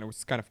stopped, and it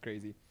was kind of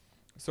crazy.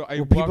 So I Were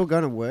walked. people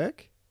going to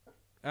work?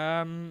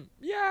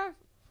 Yeah,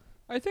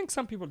 I think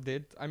some people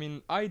did. I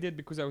mean, I did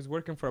because I was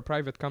working for a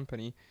private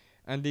company,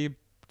 and they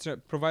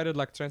provided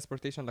like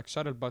transportation, like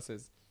shuttle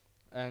buses,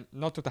 and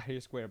not to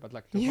Tahrir Square, but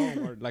like to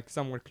home or like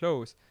somewhere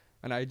close.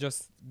 And I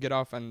just get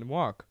off and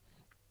walk.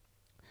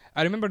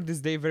 I remember this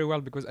day very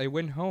well because I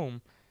went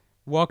home,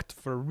 walked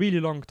for a really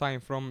long time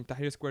from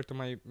Tahrir Square to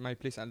my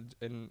place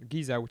in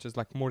Giza, which is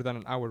like more than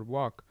an hour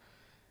walk.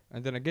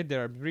 And then I get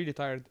there, I'm really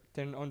tired,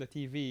 turn on the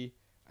TV,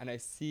 and I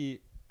see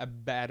a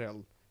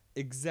battle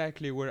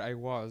exactly where I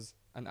was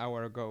an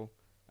hour ago.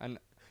 And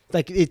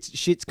Like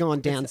shit's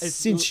gone down it's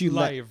since you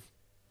left, live.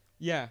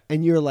 Yeah.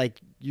 and you're like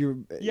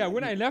Yeah,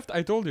 when I left,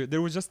 I told you,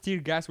 there was just tear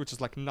gas, which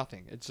is like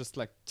nothing. It's just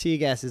like, tear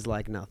gas is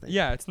like nothing.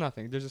 yeah, it's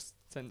nothing. They're just,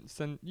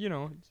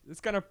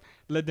 it's kind of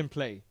let them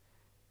play.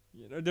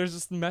 They're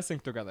just messing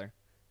together.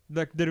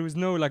 Like there was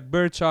no like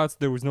bird shots,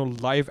 there was no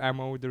live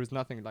ammo, there was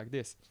nothing like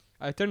this.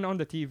 I turned on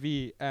the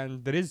TV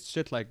and there is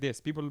shit like this.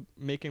 People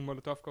making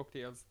Molotov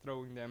cocktails,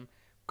 throwing them,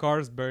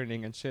 cars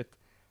burning and shit.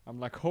 I'm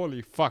like,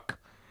 holy fuck.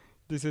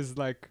 This is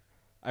like,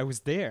 I was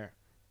there,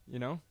 you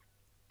know?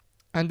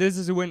 And this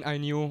is when I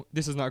knew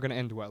this is not going to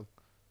end well.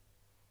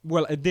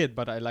 Well, it did,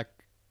 but I like,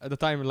 at the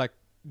time, like,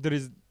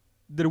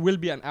 there will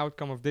be an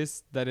outcome of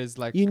this that is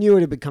like... You knew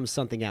it had become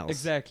something else.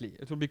 Exactly.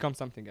 It will become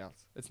something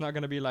else. It's not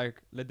going to be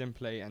like, let them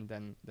play and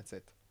then that's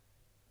it.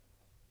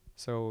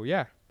 So,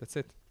 yeah, that's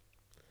it.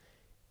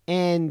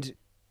 And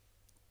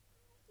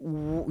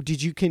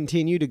did you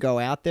continue to go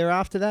out there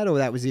after that, or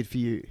that was it for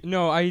you?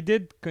 No, I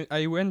did.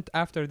 I went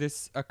after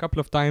this a couple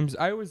of times.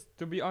 I was,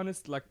 to be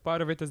honest, like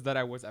part of it is that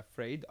I was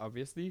afraid,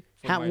 obviously.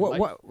 For How? my What?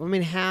 life. I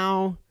mean,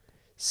 how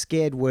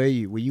scared were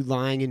you? Were you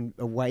lying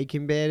awake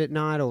in bed at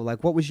night, or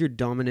like what was your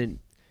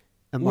dominant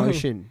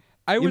emotion?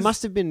 I It was.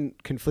 must have been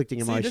conflicting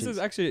emotions.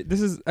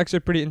 This is actually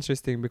pretty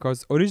interesting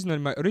because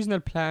my original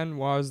plan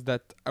was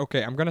that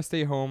okay, I'm gonna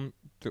stay home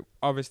to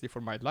obviously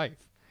for my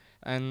life,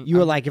 and You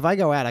were like, if I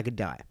go out, I could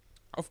die.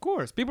 of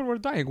course, people were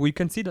dying. We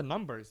can see the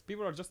numbers.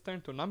 People are just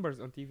turned to numbers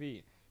on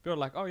TV. People are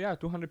like, oh yeah,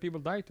 200 people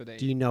died today.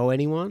 Do you know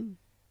anyone?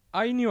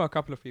 I knew a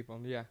couple of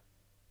people, yeah.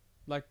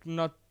 Like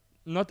not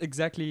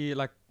exactly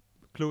like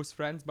close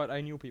friends, but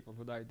I knew people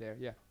who died there,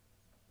 yeah.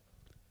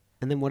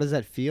 And then what does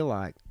that feel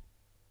like?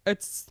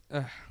 It's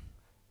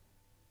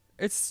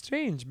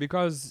strange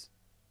because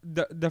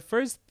the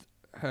first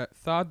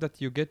thought that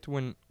you get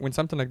when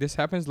something like this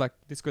happens, like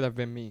this could have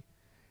been me.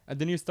 And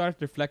then you start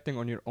reflecting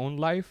on your own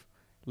life,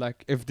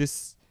 like if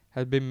this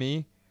had been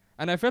me.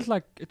 And I felt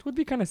like it would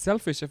be kind of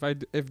selfish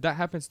if that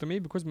happens to me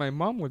because my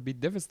mom would be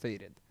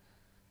devastated.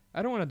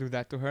 I don't want to do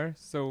that to her,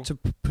 so... To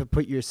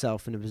put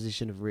yourself in a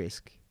position of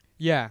risk.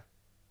 Yeah.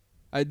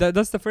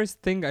 That's the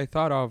first thing I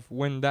thought of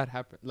when that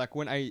happened. Like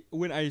when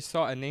I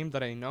saw a name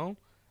that I know,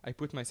 I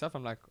put myself,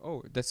 I'm like,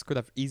 oh, this could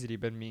have easily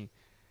been me.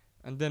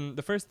 And then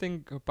the first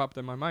thing popped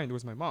in my mind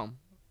was my mom.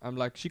 I'm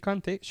like, she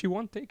won't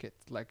take it.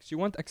 Like she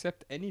won't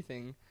accept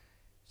anything.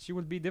 She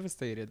will be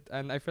devastated.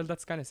 And I felt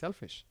that's kind of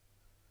selfish.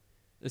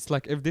 It's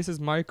like, if this is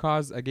my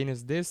cause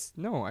against this,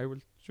 no, I will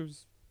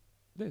choose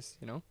this,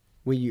 you know?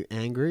 Were you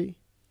angry?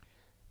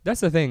 That's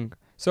the thing.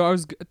 So I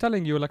was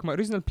telling you, like, my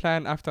original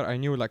plan after I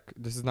knew, like,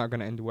 this is not going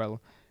to end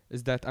well,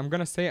 is that I'm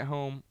going to stay at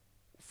home,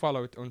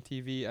 follow it on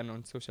TV and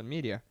on social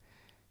media.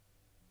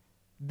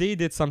 They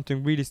did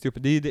something really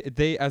stupid.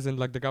 They as in,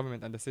 like, the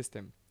government and the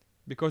system.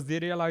 Because they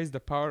realized the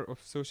power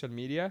of social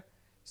media,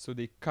 so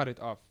they cut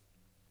it off.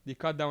 They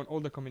cut down all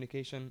the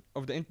communication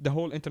of the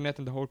whole internet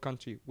in the whole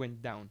country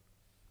went down.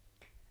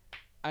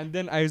 And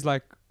then I was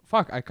like,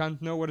 fuck, I can't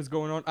know what is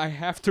going on. I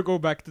have to go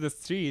back to the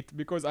street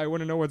because I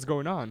want to know what's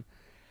going on.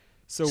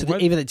 So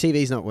even the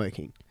TV's not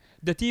working.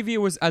 The TV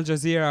was Al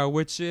Jazeera,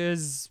 which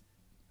is,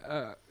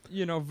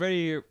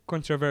 very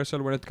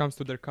controversial when it comes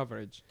to their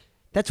coverage.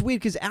 That's weird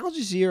because Al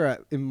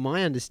Jazeera, in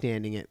my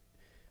understanding it,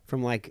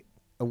 from like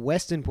a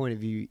Western point of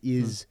view,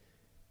 is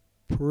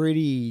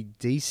pretty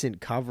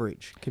decent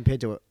coverage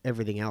compared to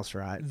everything else,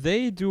 right?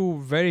 They do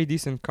very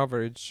decent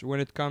coverage when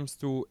it comes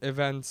to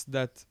events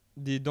that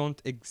they don't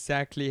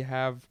exactly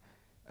have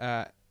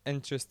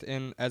interest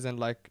in, as in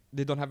like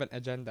they don't have an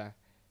agenda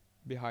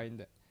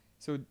behind it.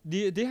 So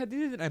they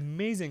did an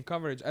amazing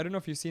coverage. I don't know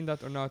if you've seen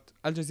that or not.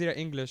 Al Jazeera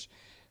English,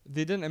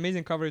 they did an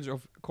amazing coverage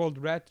called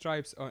Red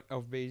Stripes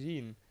of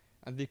Beijing.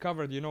 And they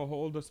covered,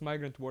 all those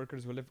migrant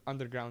workers who live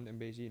underground in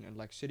Beijing in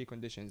like shitty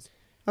conditions.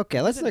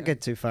 Okay, let's not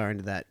get too far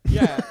into that.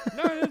 Yeah,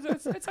 no,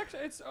 it's actually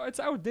it's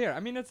out there.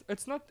 I mean,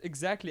 it's not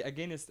exactly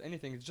against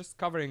anything. It's just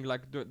covering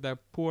like the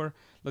poor,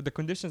 like the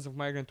conditions of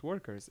migrant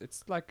workers.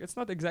 It's like it's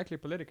not exactly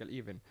political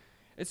even.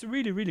 It's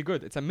really really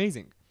good. It's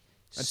amazing,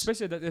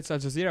 especially that it's Al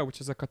Jazeera, which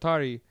is a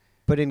Qatari.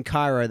 But in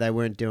Cairo, they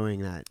weren't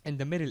doing that. In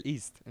the Middle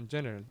East, in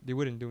general, they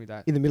wouldn't do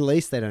that. In the Middle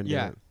East, they don't do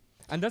Yeah. it.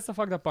 And that's the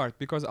fucked up part,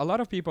 because a lot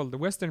of people, the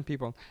Western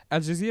people, Al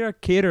Jazeera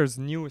caters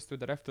news to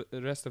the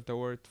rest of the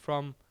world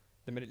from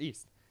the Middle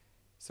East.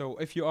 So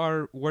if you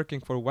are working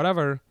for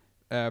whatever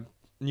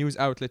news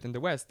outlet in the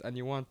West and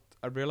you want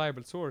a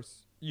reliable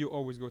source, you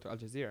always go to Al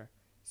Jazeera.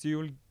 So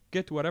you'll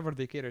get whatever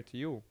they cater to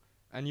you.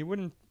 And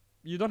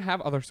you don't have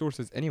other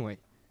sources anyway.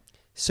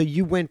 So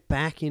you went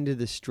back into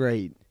the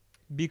street.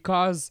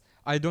 Because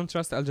I don't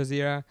trust Al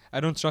Jazeera. I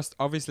don't trust,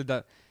 obviously,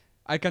 that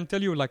I can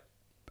tell you like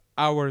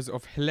hours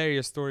of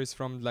hilarious stories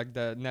from like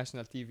the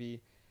national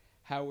TV,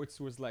 how it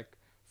was like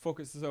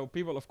focused. So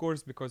people, of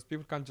course, because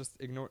people can't just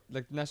ignore,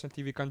 like national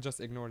TV can't just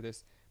ignore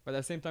this. But at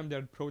the same time,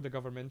 they're pro the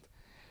government.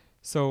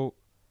 So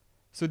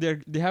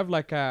they have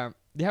like a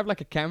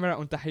camera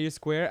on Tahrir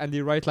Square, and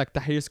they write like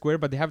Tahrir Square,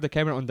 but they have the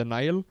camera on the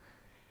Nile,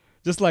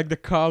 just like the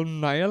calm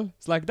Nile.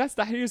 It's like that's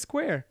Tahrir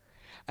Square.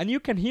 And you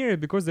can hear it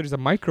because there is a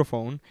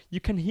microphone.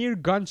 You can hear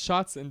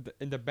gunshots in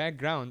the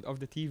background of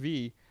the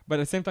TV, but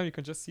at the same time you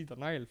can just see the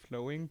Nile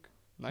flowing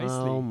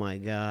nicely. Oh my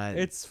God.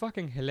 It's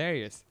fucking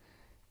hilarious.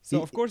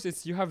 So of course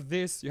you have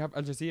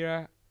Al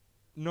Jazeera.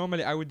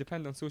 Normally I would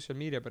depend on social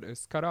media, but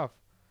it's cut off.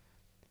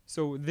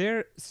 So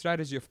their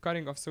strategy of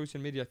cutting off social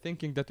media,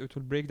 thinking that it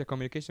will break the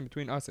communication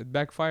between us, it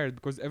backfired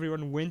because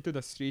everyone went to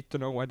the street to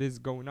know what is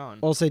going on.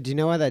 Also, do you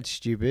know why that's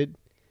stupid?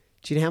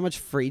 Do you know how much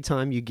free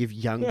time you give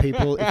young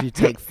people if you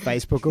take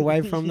Facebook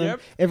away from them?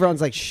 Yep. Everyone's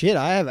like, shit,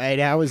 I have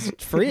 8 hours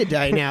free a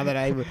day now that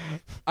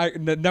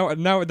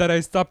Now that I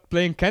stopped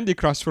playing Candy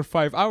Crush for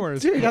 5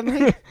 hours. Dude, I'm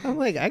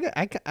like,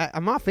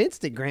 I'm off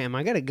Instagram.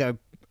 I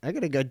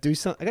gotta go do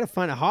something. I gotta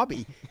find a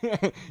hobby.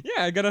 Yeah,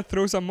 I gotta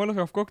throw some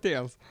Molotov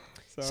cocktails.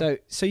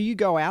 So you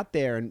go out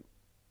there, and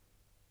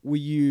were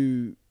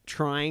you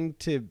trying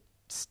to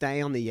stay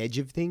on the edge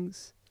of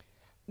things?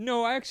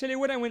 No, actually,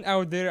 when I went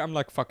out there, I'm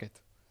like, fuck it.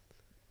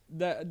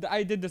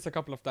 I did this a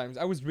couple of times.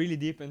 I was really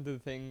deep into the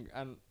thing,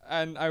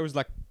 and I was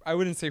like, I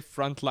wouldn't say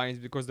front lines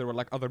because there were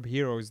like other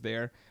heroes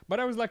there, but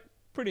I was like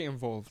pretty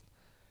involved.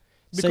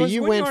 So Because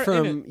you when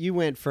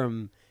went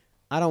from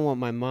I don't want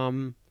my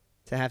mom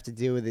to have to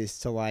deal with this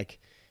to like,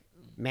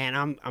 man,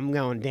 I'm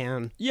going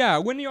down. Yeah,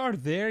 when you are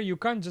there, you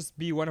can't just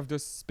be one of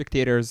those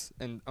spectators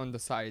and on the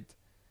side.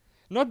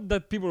 Not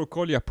that people will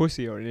call you a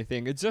pussy or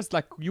anything. It's just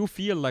like you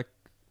feel like,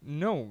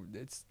 no,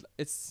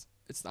 it's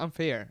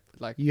unfair.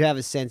 Like, You have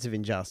a sense of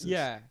injustice.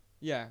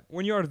 yeah.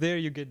 When you are there,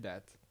 you get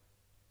that,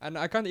 and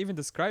I can't even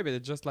describe it.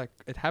 It's just like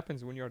it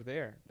happens when you're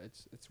there.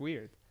 It's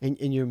weird.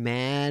 And you're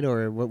mad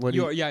or what?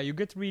 You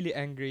get really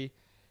angry.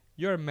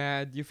 You're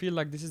mad. You feel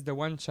like this is the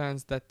one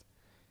chance that,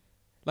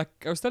 like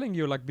I was telling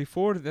you, like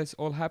before this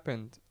all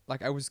happened,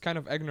 like I was kind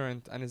of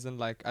ignorant and isn't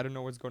like I don't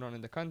know what's going on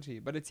in the country.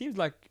 But it seems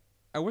like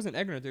I wasn't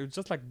ignorant. It was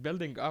just like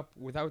building up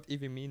without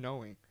even me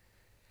knowing.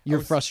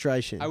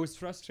 frustration. I was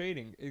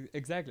frustrating.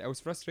 Exactly. I was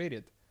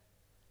frustrated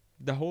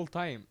the whole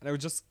time. And I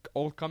was just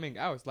all coming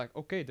out. It's like,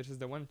 okay, this is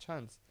the one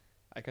chance.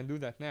 I can do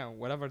that now.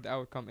 Whatever the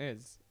outcome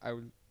is, I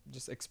will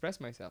just express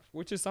myself.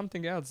 Which is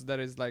something else that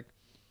is like...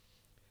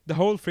 The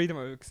whole freedom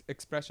of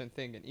expression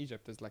thing in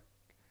Egypt is like...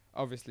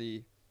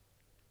 Obviously,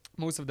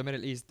 most of the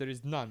Middle East, there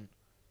is none.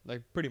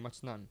 Like, pretty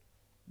much none.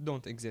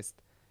 Don't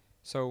exist.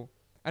 So...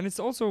 And it's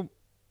also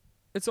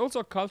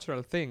a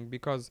cultural thing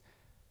because...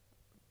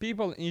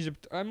 People in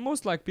Egypt, and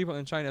most like people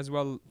in China as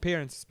well,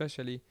 parents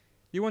especially,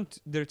 they want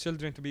their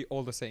children to be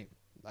all the same.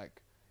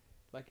 Like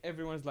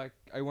everyone's like,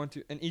 I want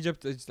to. In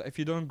Egypt, it's like if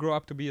you don't grow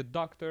up to be a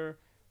doctor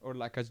or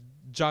like a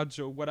judge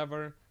or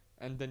whatever,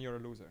 and then you're a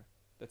loser.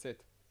 That's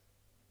it.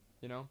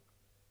 You know.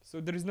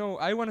 So there is no.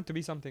 I wanted to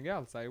be something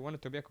else. I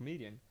wanted to be a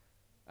comedian,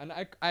 and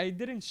I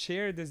didn't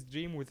share this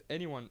dream with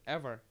anyone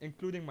ever,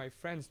 including my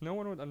friends. No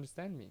one would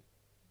understand me.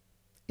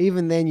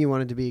 Even then, you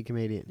wanted to be a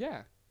comedian.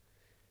 Yeah.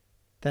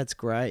 That's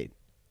great.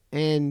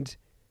 And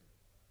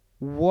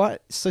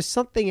so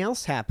something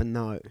else happened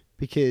though,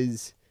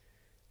 because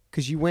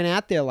you went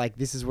out there like,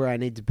 this is where I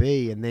need to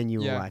be. And then you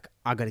were like,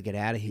 I got to get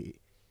out of here.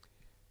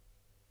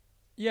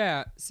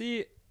 Yeah.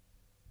 See,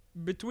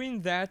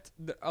 between that,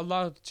 a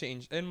lot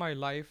changed in my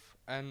life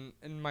and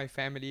in my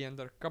family, and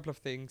there are a couple of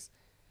things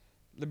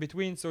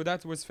so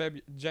that was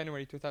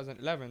January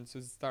 2011. So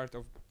the start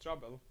of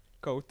trouble,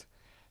 quote,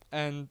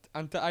 and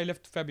until I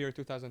left February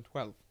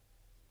 2012.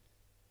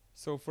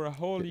 So for a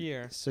whole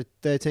year... So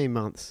 13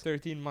 months.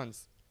 13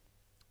 months.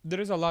 There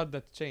is a lot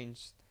that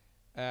changed.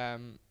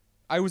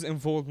 I was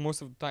involved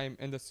most of the time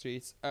in the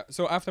streets.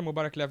 So after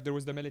Mubarak left, there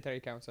was the military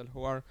council,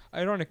 who are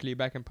ironically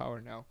back in power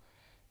now.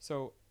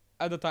 So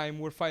at the time,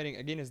 we're fighting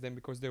against them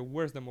because they're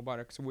worse than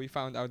Mubarak. So we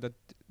found out that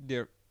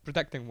they're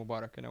protecting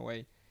Mubarak in a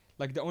way.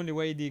 Like the only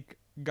way they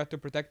got to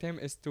protect him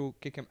is to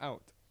kick him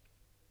out.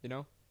 You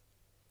know?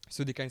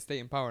 So they can stay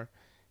in power.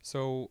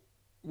 So...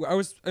 I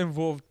was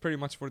involved pretty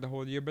much for the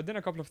whole year, but then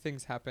a couple of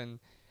things happened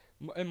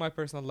in my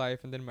personal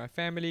life and then my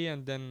family,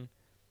 and then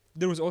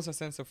there was also a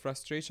sense of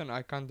frustration.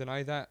 I can't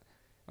deny that.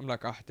 I'm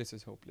like, this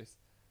is hopeless.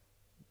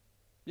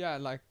 Yeah,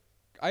 like,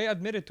 I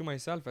admit it to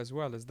myself as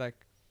well. It's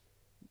like,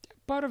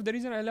 part of the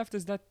reason I left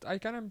is that I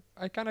kind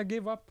of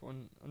gave up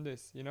on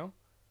this, you know?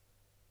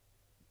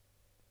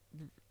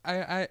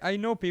 I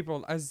know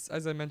people, as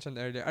I mentioned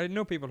earlier, I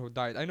know people who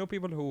died. I know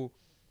people who,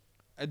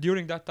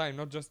 during that time,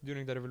 not just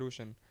during the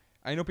revolution,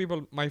 I know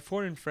people, my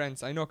foreign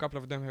friends, I know a couple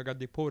of them who got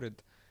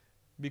deported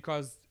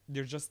because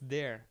they're just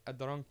there at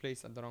the wrong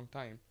place at the wrong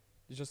time.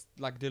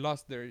 They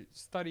lost their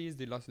studies,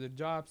 they lost their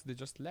jobs, they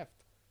just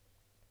left.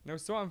 And it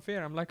was so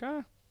unfair. I'm like,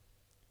 I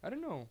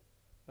don't know.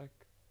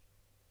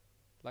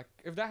 Like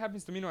if that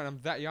happens to me when I'm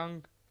that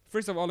young,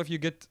 first of all, if you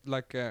get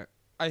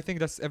I think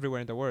that's everywhere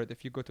in the world.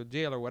 If you go to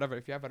jail or whatever,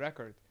 if you have a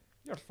record,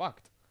 you're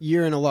fucked.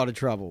 You're in a lot of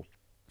trouble.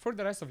 For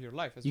the rest of your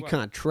life as well. You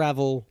can't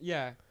travel.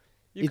 Yeah.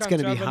 It's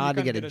going to be hard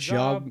to get a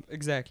job.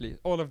 Exactly.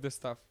 All of this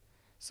stuff.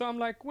 So I'm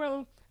like,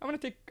 well, I'm going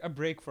to take a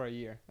break for a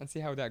year and see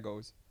how that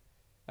goes.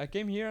 I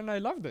came here and I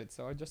loved it,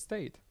 so I just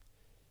stayed.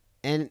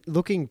 And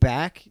looking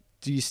back,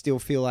 do you still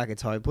feel like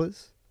it's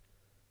hopeless?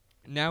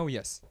 Now,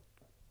 yes.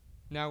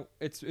 Now,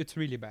 it's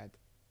really bad.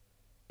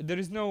 There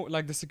is no,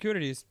 the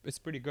security is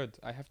pretty good.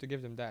 I have to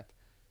give them that.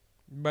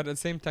 But at the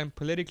same time,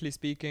 politically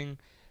speaking,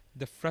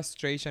 the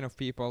frustration of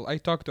people. I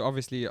talk to,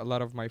 obviously, a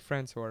lot of my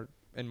friends who are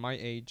in my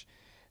age,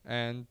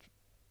 and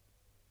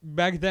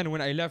back then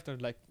when I left, I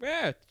was like,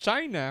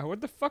 China.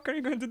 What the fuck are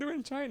you going to do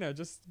in China?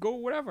 Just go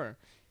wherever,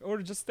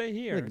 or just stay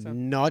here. Like, So-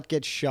 not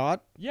get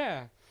shot.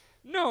 yeah.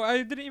 No,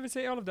 I didn't even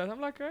say all of that.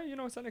 I'm like,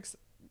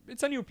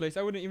 it's a new place.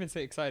 I wouldn't even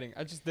say exciting.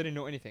 I just didn't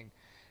know anything.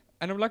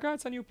 And I'm like,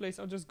 it's a new place.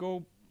 I'll just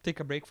go take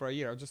a break for a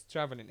year. I'll just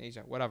travel in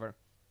Asia, whatever.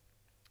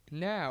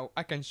 Now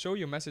I can show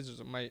you messages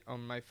on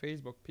my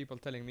Facebook, people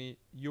telling me,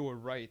 you were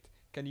right.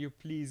 Can you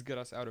please get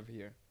us out of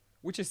here?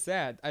 Which is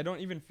sad. I don't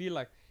even feel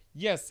like,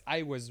 yes,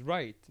 I was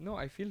right. No,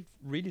 I feel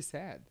really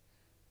sad.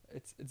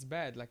 It's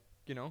bad, like,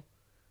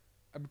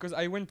 because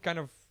I went kind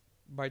of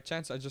by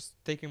chance. I just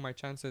taking my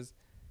chances.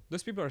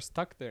 Those people are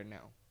stuck there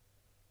now.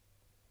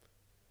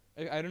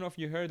 I don't know if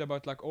you heard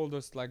about like all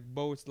those like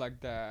boats, like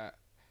the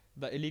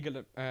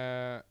illegal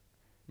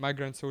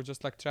migrants who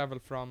just like travel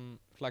from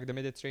like the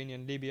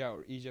Mediterranean, Libya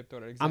or Egypt or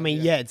Alexandria. I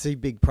mean, yeah, it's a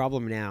big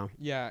problem now.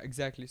 Yeah,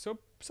 exactly. So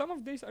some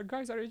of these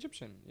guys are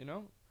Egyptian,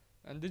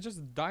 and they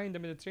just die in the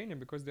Mediterranean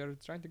because they're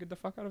trying to get the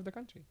fuck out of the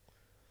country.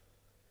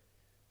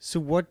 So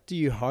what do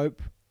you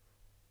hope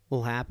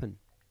will happen?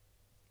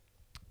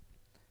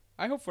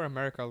 I hope for a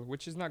miracle,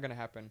 which is not gonna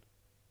happen.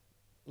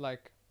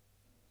 Like,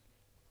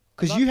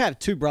 Because you have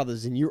two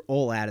brothers and you're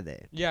all out of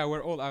there. yeah,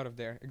 we're all out of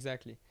there,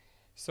 exactly.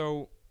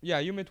 So yeah,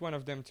 you met one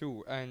of them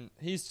too, and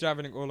he's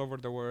traveling all over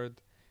the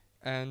world.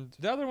 And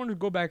the other one will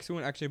go back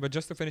soon, actually, but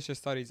just to finish his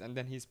studies, and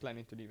then he's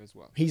planning to leave as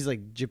well. He's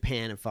like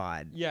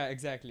Japanified. Yeah,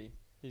 exactly.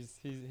 He's.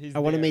 I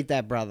want to there. meet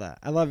that brother.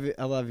 I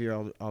love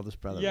your oldest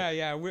brother.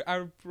 Yeah.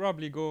 I'll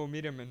probably go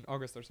meet him in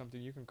August or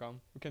something. You can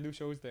come. We can do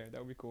shows there. That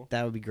would be cool.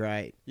 That would be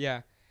great.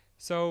 Yeah.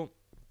 So,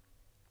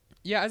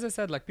 yeah, as I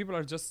said, like, people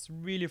are just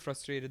really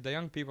frustrated. The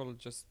young people,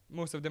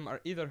 most of them are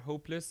either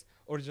hopeless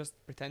or just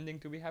pretending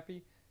to be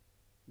happy,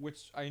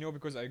 which I know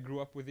because I grew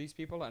up with these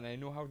people and I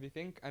know how they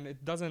think. And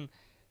it doesn't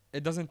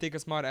take a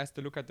smart ass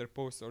to look at their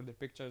posts or their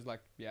pictures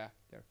like, yeah,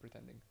 they're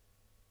pretending.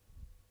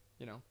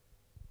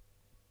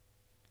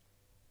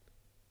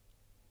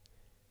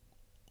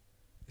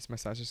 This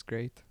massage is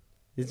great.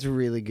 It's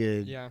really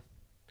good. Yeah.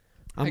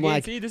 I'm Again,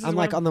 like, see, this is I'm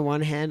one like of- on the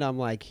one hand, I'm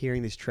like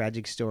hearing this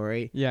tragic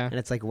story, Yeah. and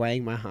it's like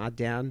weighing my heart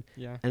down.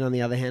 Yeah. And on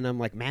the other hand, I'm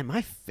like, man,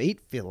 my feet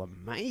feel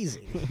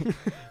amazing.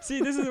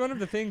 See, this is one of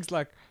the things,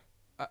 like,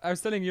 I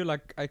was telling you,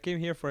 like, I came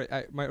here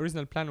my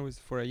original plan was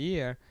for a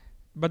year,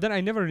 but then I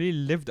never really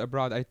lived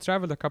abroad. I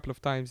traveled a couple of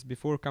times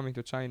before coming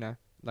to China,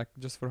 like,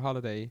 just for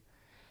holiday.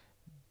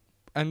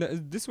 And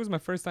this was my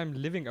first time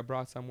living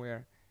abroad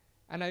somewhere.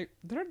 And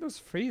there are those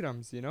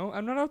freedoms,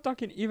 I'm not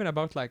talking even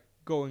about, like,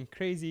 going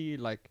crazy.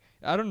 Like,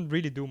 I don't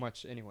really do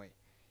much anyway.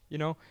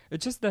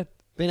 It's just that.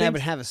 Being able to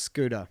things- have a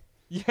scooter.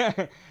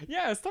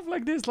 Yeah, stuff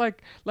like this.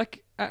 Like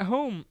at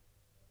home,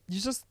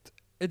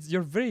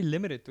 you're very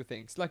limited to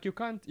things. Like, you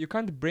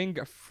can't bring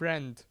a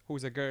friend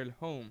who's a girl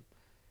home,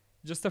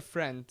 just a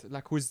friend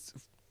like who's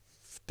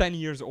 10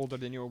 years older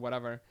than you or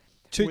whatever.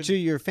 To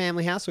your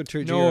family house or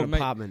to No, your my-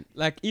 apartment?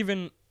 Like,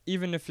 even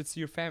if it's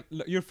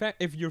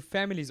if your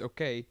family's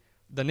okay,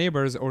 the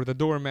neighbors or the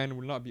doorman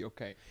will not be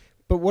okay.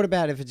 But what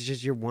about if it's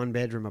just your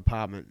one-bedroom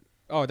apartment?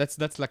 Oh,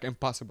 that's like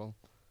impossible.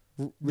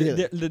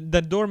 Really?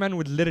 The doorman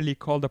would literally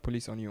call the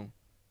police on you.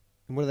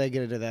 And what are they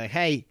going to do? They're like,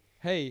 hey,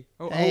 Hey,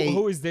 Hey.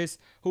 who is this?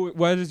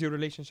 What is your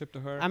relationship to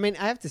her? I mean,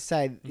 I have to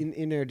say,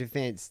 in their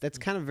defense, that's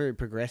kind of very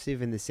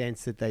progressive in the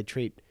sense that they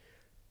treat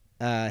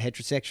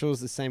heterosexuals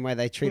the same way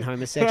they treat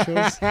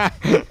homosexuals.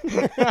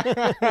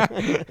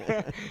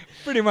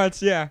 Pretty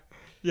much, yeah.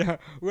 Yeah,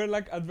 we're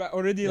like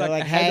already They're like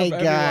like, ahead hey, of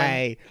everyone.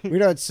 guy, we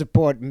don't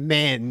support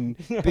men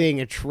being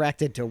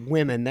attracted to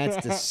women. That's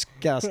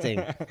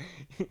disgusting.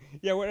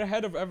 Yeah, we're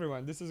ahead of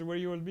everyone. This is where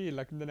you will be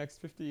like in the next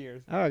 50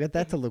 years. Oh, I got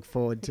that to look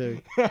forward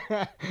to.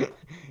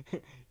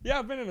 Yeah,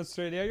 I've been in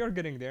Australia. You're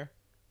getting there.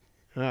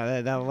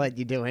 Oh, they'll let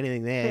you do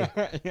anything there.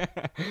 Yeah,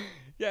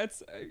 yeah.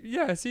 It's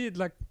yeah. See,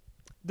 like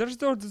there's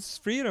those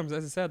freedoms,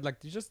 as I said.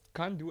 Like, you just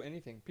can't do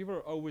anything. People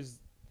are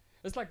always.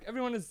 It's like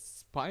everyone is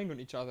spying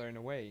on each other in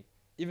a way,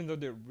 even though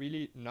they're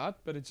really not.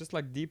 But it's just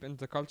like deep into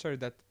the culture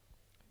that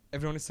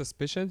everyone is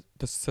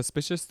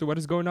suspicious to what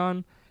is going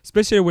on,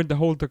 especially with the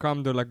whole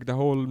the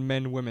whole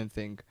men-women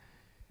thing.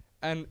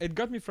 And it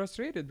got me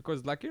frustrated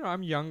because, like,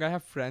 I'm young, I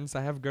have friends,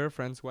 I have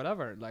girlfriends,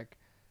 whatever. Like,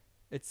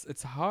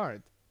 it's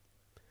hard.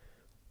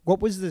 What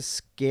was the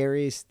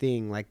scariest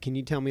thing? Like, can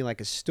you tell me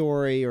like a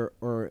story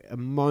or a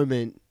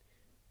moment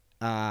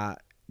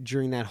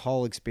during that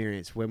whole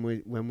experience? What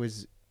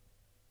was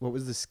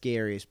the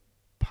scariest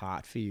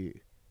part for you?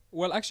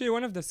 Well, actually,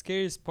 one of the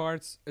scariest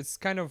parts, it's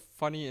kind of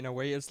funny in a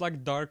way. It's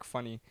like dark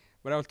funny,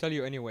 but I'll tell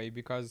you anyway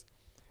because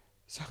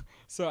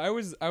so I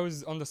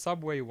was on the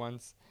subway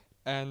once,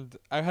 and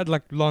I had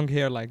like long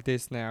hair like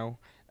this now,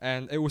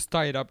 and it was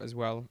tied up as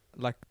well,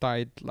 like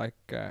tied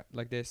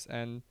like this,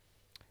 and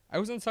I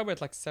was on subway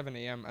at like 7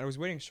 a.m. I was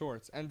wearing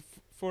shorts, and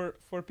for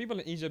people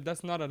in Egypt,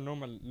 that's not a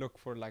normal look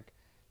for like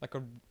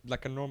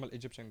a normal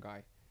Egyptian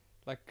guy.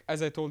 Like,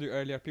 as I told you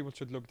earlier, people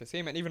should look the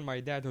same, and even my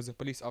dad, who's a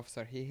police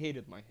officer, he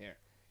hated my hair.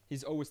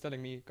 He's always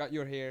telling me, cut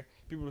your hair.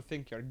 People will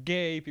think you're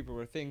gay. People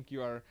will think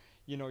you are,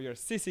 you're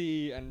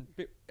sissy. And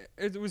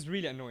it was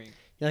really annoying.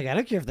 You're like, I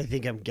don't care if they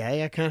think I'm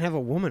gay. I can't have a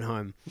woman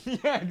home.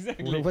 Yeah,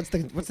 exactly. What's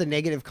the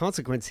negative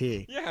consequence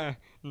here? Yeah,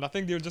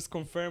 nothing. They'll just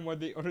confirm what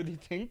they already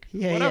think.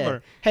 Yeah, Whatever. yeah.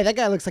 Hey, that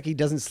guy looks like he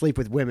doesn't sleep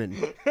with women.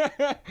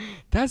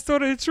 That's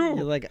totally true.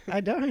 You're like, I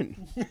don't.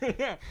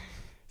 Yeah.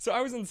 So I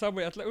was in the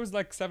subway. It was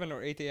like 7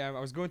 or 8 a.m. I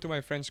was going to my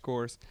French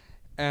course,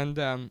 and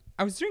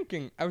I was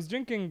drinking.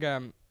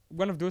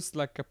 One of those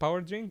like a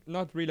power drink,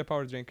 not really a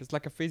power drink. It's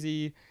like a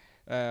fizzy,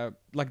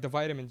 like the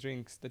vitamin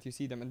drinks that you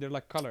see them, and they're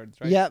like colored,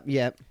 right?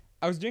 Yep.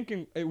 I was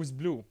drinking. It was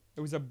blue.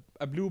 It was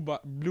a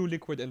blue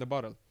liquid in the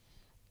bottle.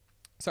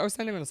 So I was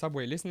standing on the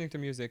subway listening to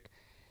music,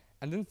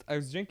 and then I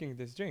was drinking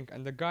this drink,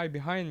 and the guy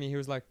behind me, he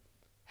was like,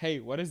 "Hey,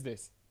 what is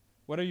this?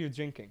 What are you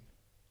drinking?"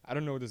 I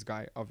don't know this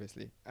guy,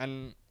 obviously,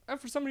 and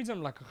for some reason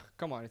I'm like, "Ugh,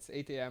 come on, it's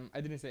 8 a.m.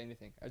 I didn't say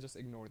anything. I just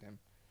ignored him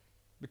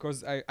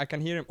because I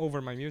can hear him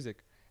over my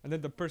music. And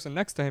then the person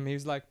next to him, he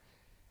was like,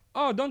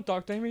 "Oh, don't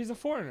talk to him. He's a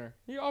foreigner.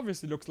 He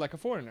obviously looks like a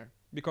foreigner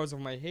because of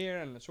my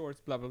hair and the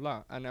shorts, blah blah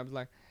blah." And I was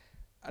like,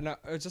 and I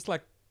just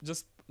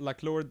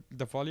lowered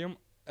the volume.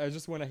 I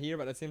just want to hear,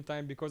 but at the same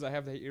time, because I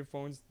have the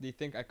earphones, they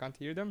think I can't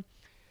hear them.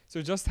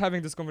 So just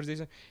having this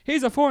conversation.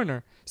 He's a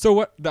foreigner. So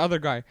what? The other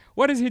guy,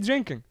 what is he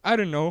drinking? I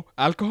don't know.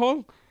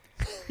 Alcohol?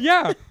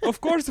 Yeah,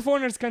 of course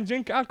foreigners can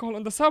drink alcohol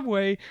on the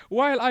subway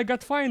while I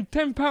got fined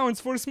 10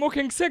 pounds for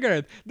smoking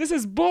cigarette. This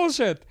is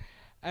bullshit.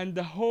 And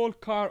the whole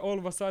car all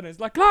of a sudden is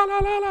like la la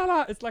la la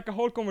la. It's like a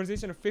whole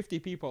conversation of 50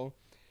 people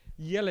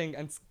yelling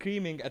and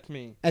screaming at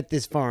me. At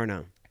this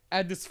foreigner.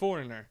 At this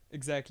foreigner,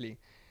 exactly.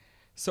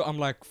 So I'm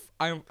like,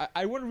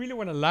 I wouldn't really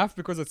want to laugh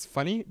because it's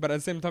funny, but at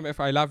the same time,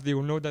 if I laugh, they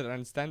will know that I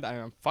understand I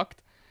am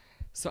fucked.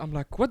 So I'm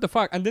like, what the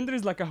fuck? And then there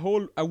is like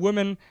a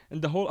woman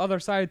in the whole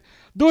other side.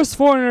 Those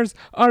foreigners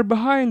are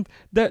behind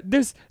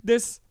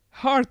this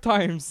hard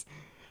times.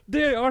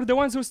 They are the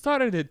ones who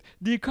started it.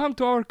 They come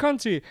to our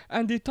country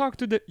and they talk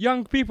to the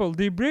young people.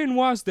 They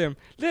brainwash them.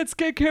 Let's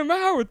kick him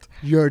out.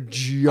 You're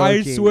joking.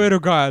 I swear to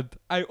God,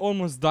 I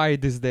almost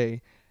died this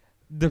day.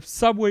 The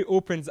subway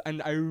opens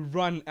and I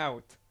run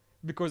out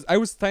because I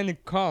was standing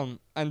calm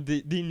and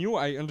they knew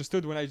I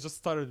understood when I just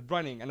started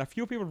running, and a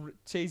few people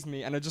chased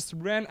me and I just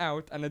ran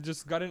out and I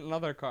just got in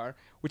another car,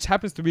 which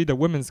happens to be the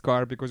women's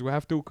car because we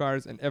have 2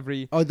 cars in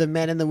every... Oh, the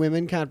men and the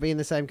women can't be in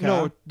the same car?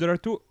 No, there are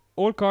 2...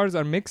 All cars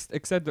are mixed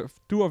except the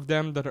 2 of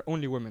them that are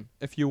only women.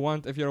 If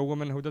you're a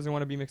woman who doesn't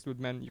want to be mixed with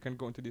men, you can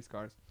go into these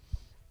cars.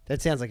 That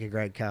sounds like a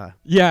great car.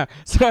 Yeah,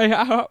 so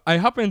I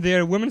hop in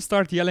there, women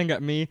start yelling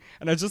at me,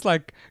 and I just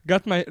like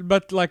got my...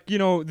 But like, you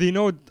know, they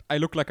know I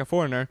look like a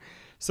foreigner.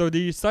 So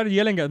they started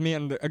yelling at me,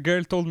 and a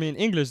girl told me in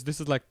English, this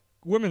is like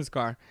women's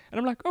car. And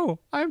I'm like, oh,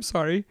 I'm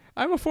sorry.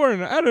 I'm a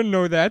foreigner. I don't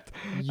know that.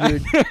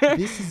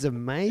 This is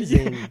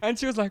amazing. Yeah. And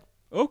she was like,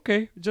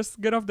 okay, just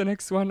get off the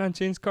next one and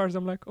change cars.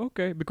 I'm like,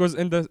 okay. Because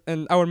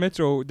in our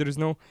metro, there is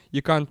no...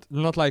 You can't...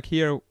 Not like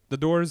here, the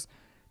doors...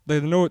 There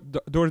are no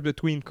doors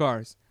between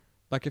cars.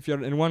 Like if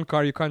you're in one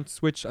car, you can't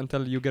switch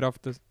until you get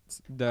off the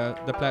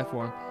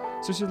platform.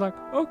 So she's like,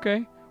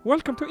 okay,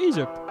 welcome to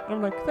Egypt. And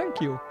I'm like, thank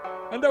you.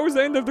 And that was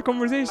the end of the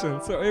conversation.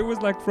 So it was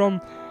like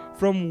from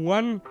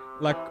one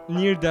like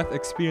near-death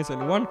experience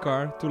in one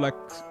car to like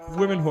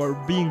women who are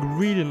being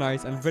really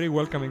nice and very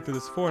welcoming to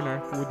this foreigner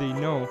who they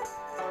know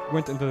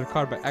went into their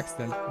car by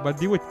accident. But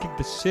they would kick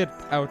the shit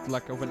out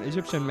like of an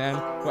Egyptian man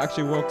who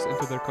actually walks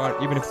into their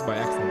car even if it's by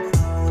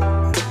accident.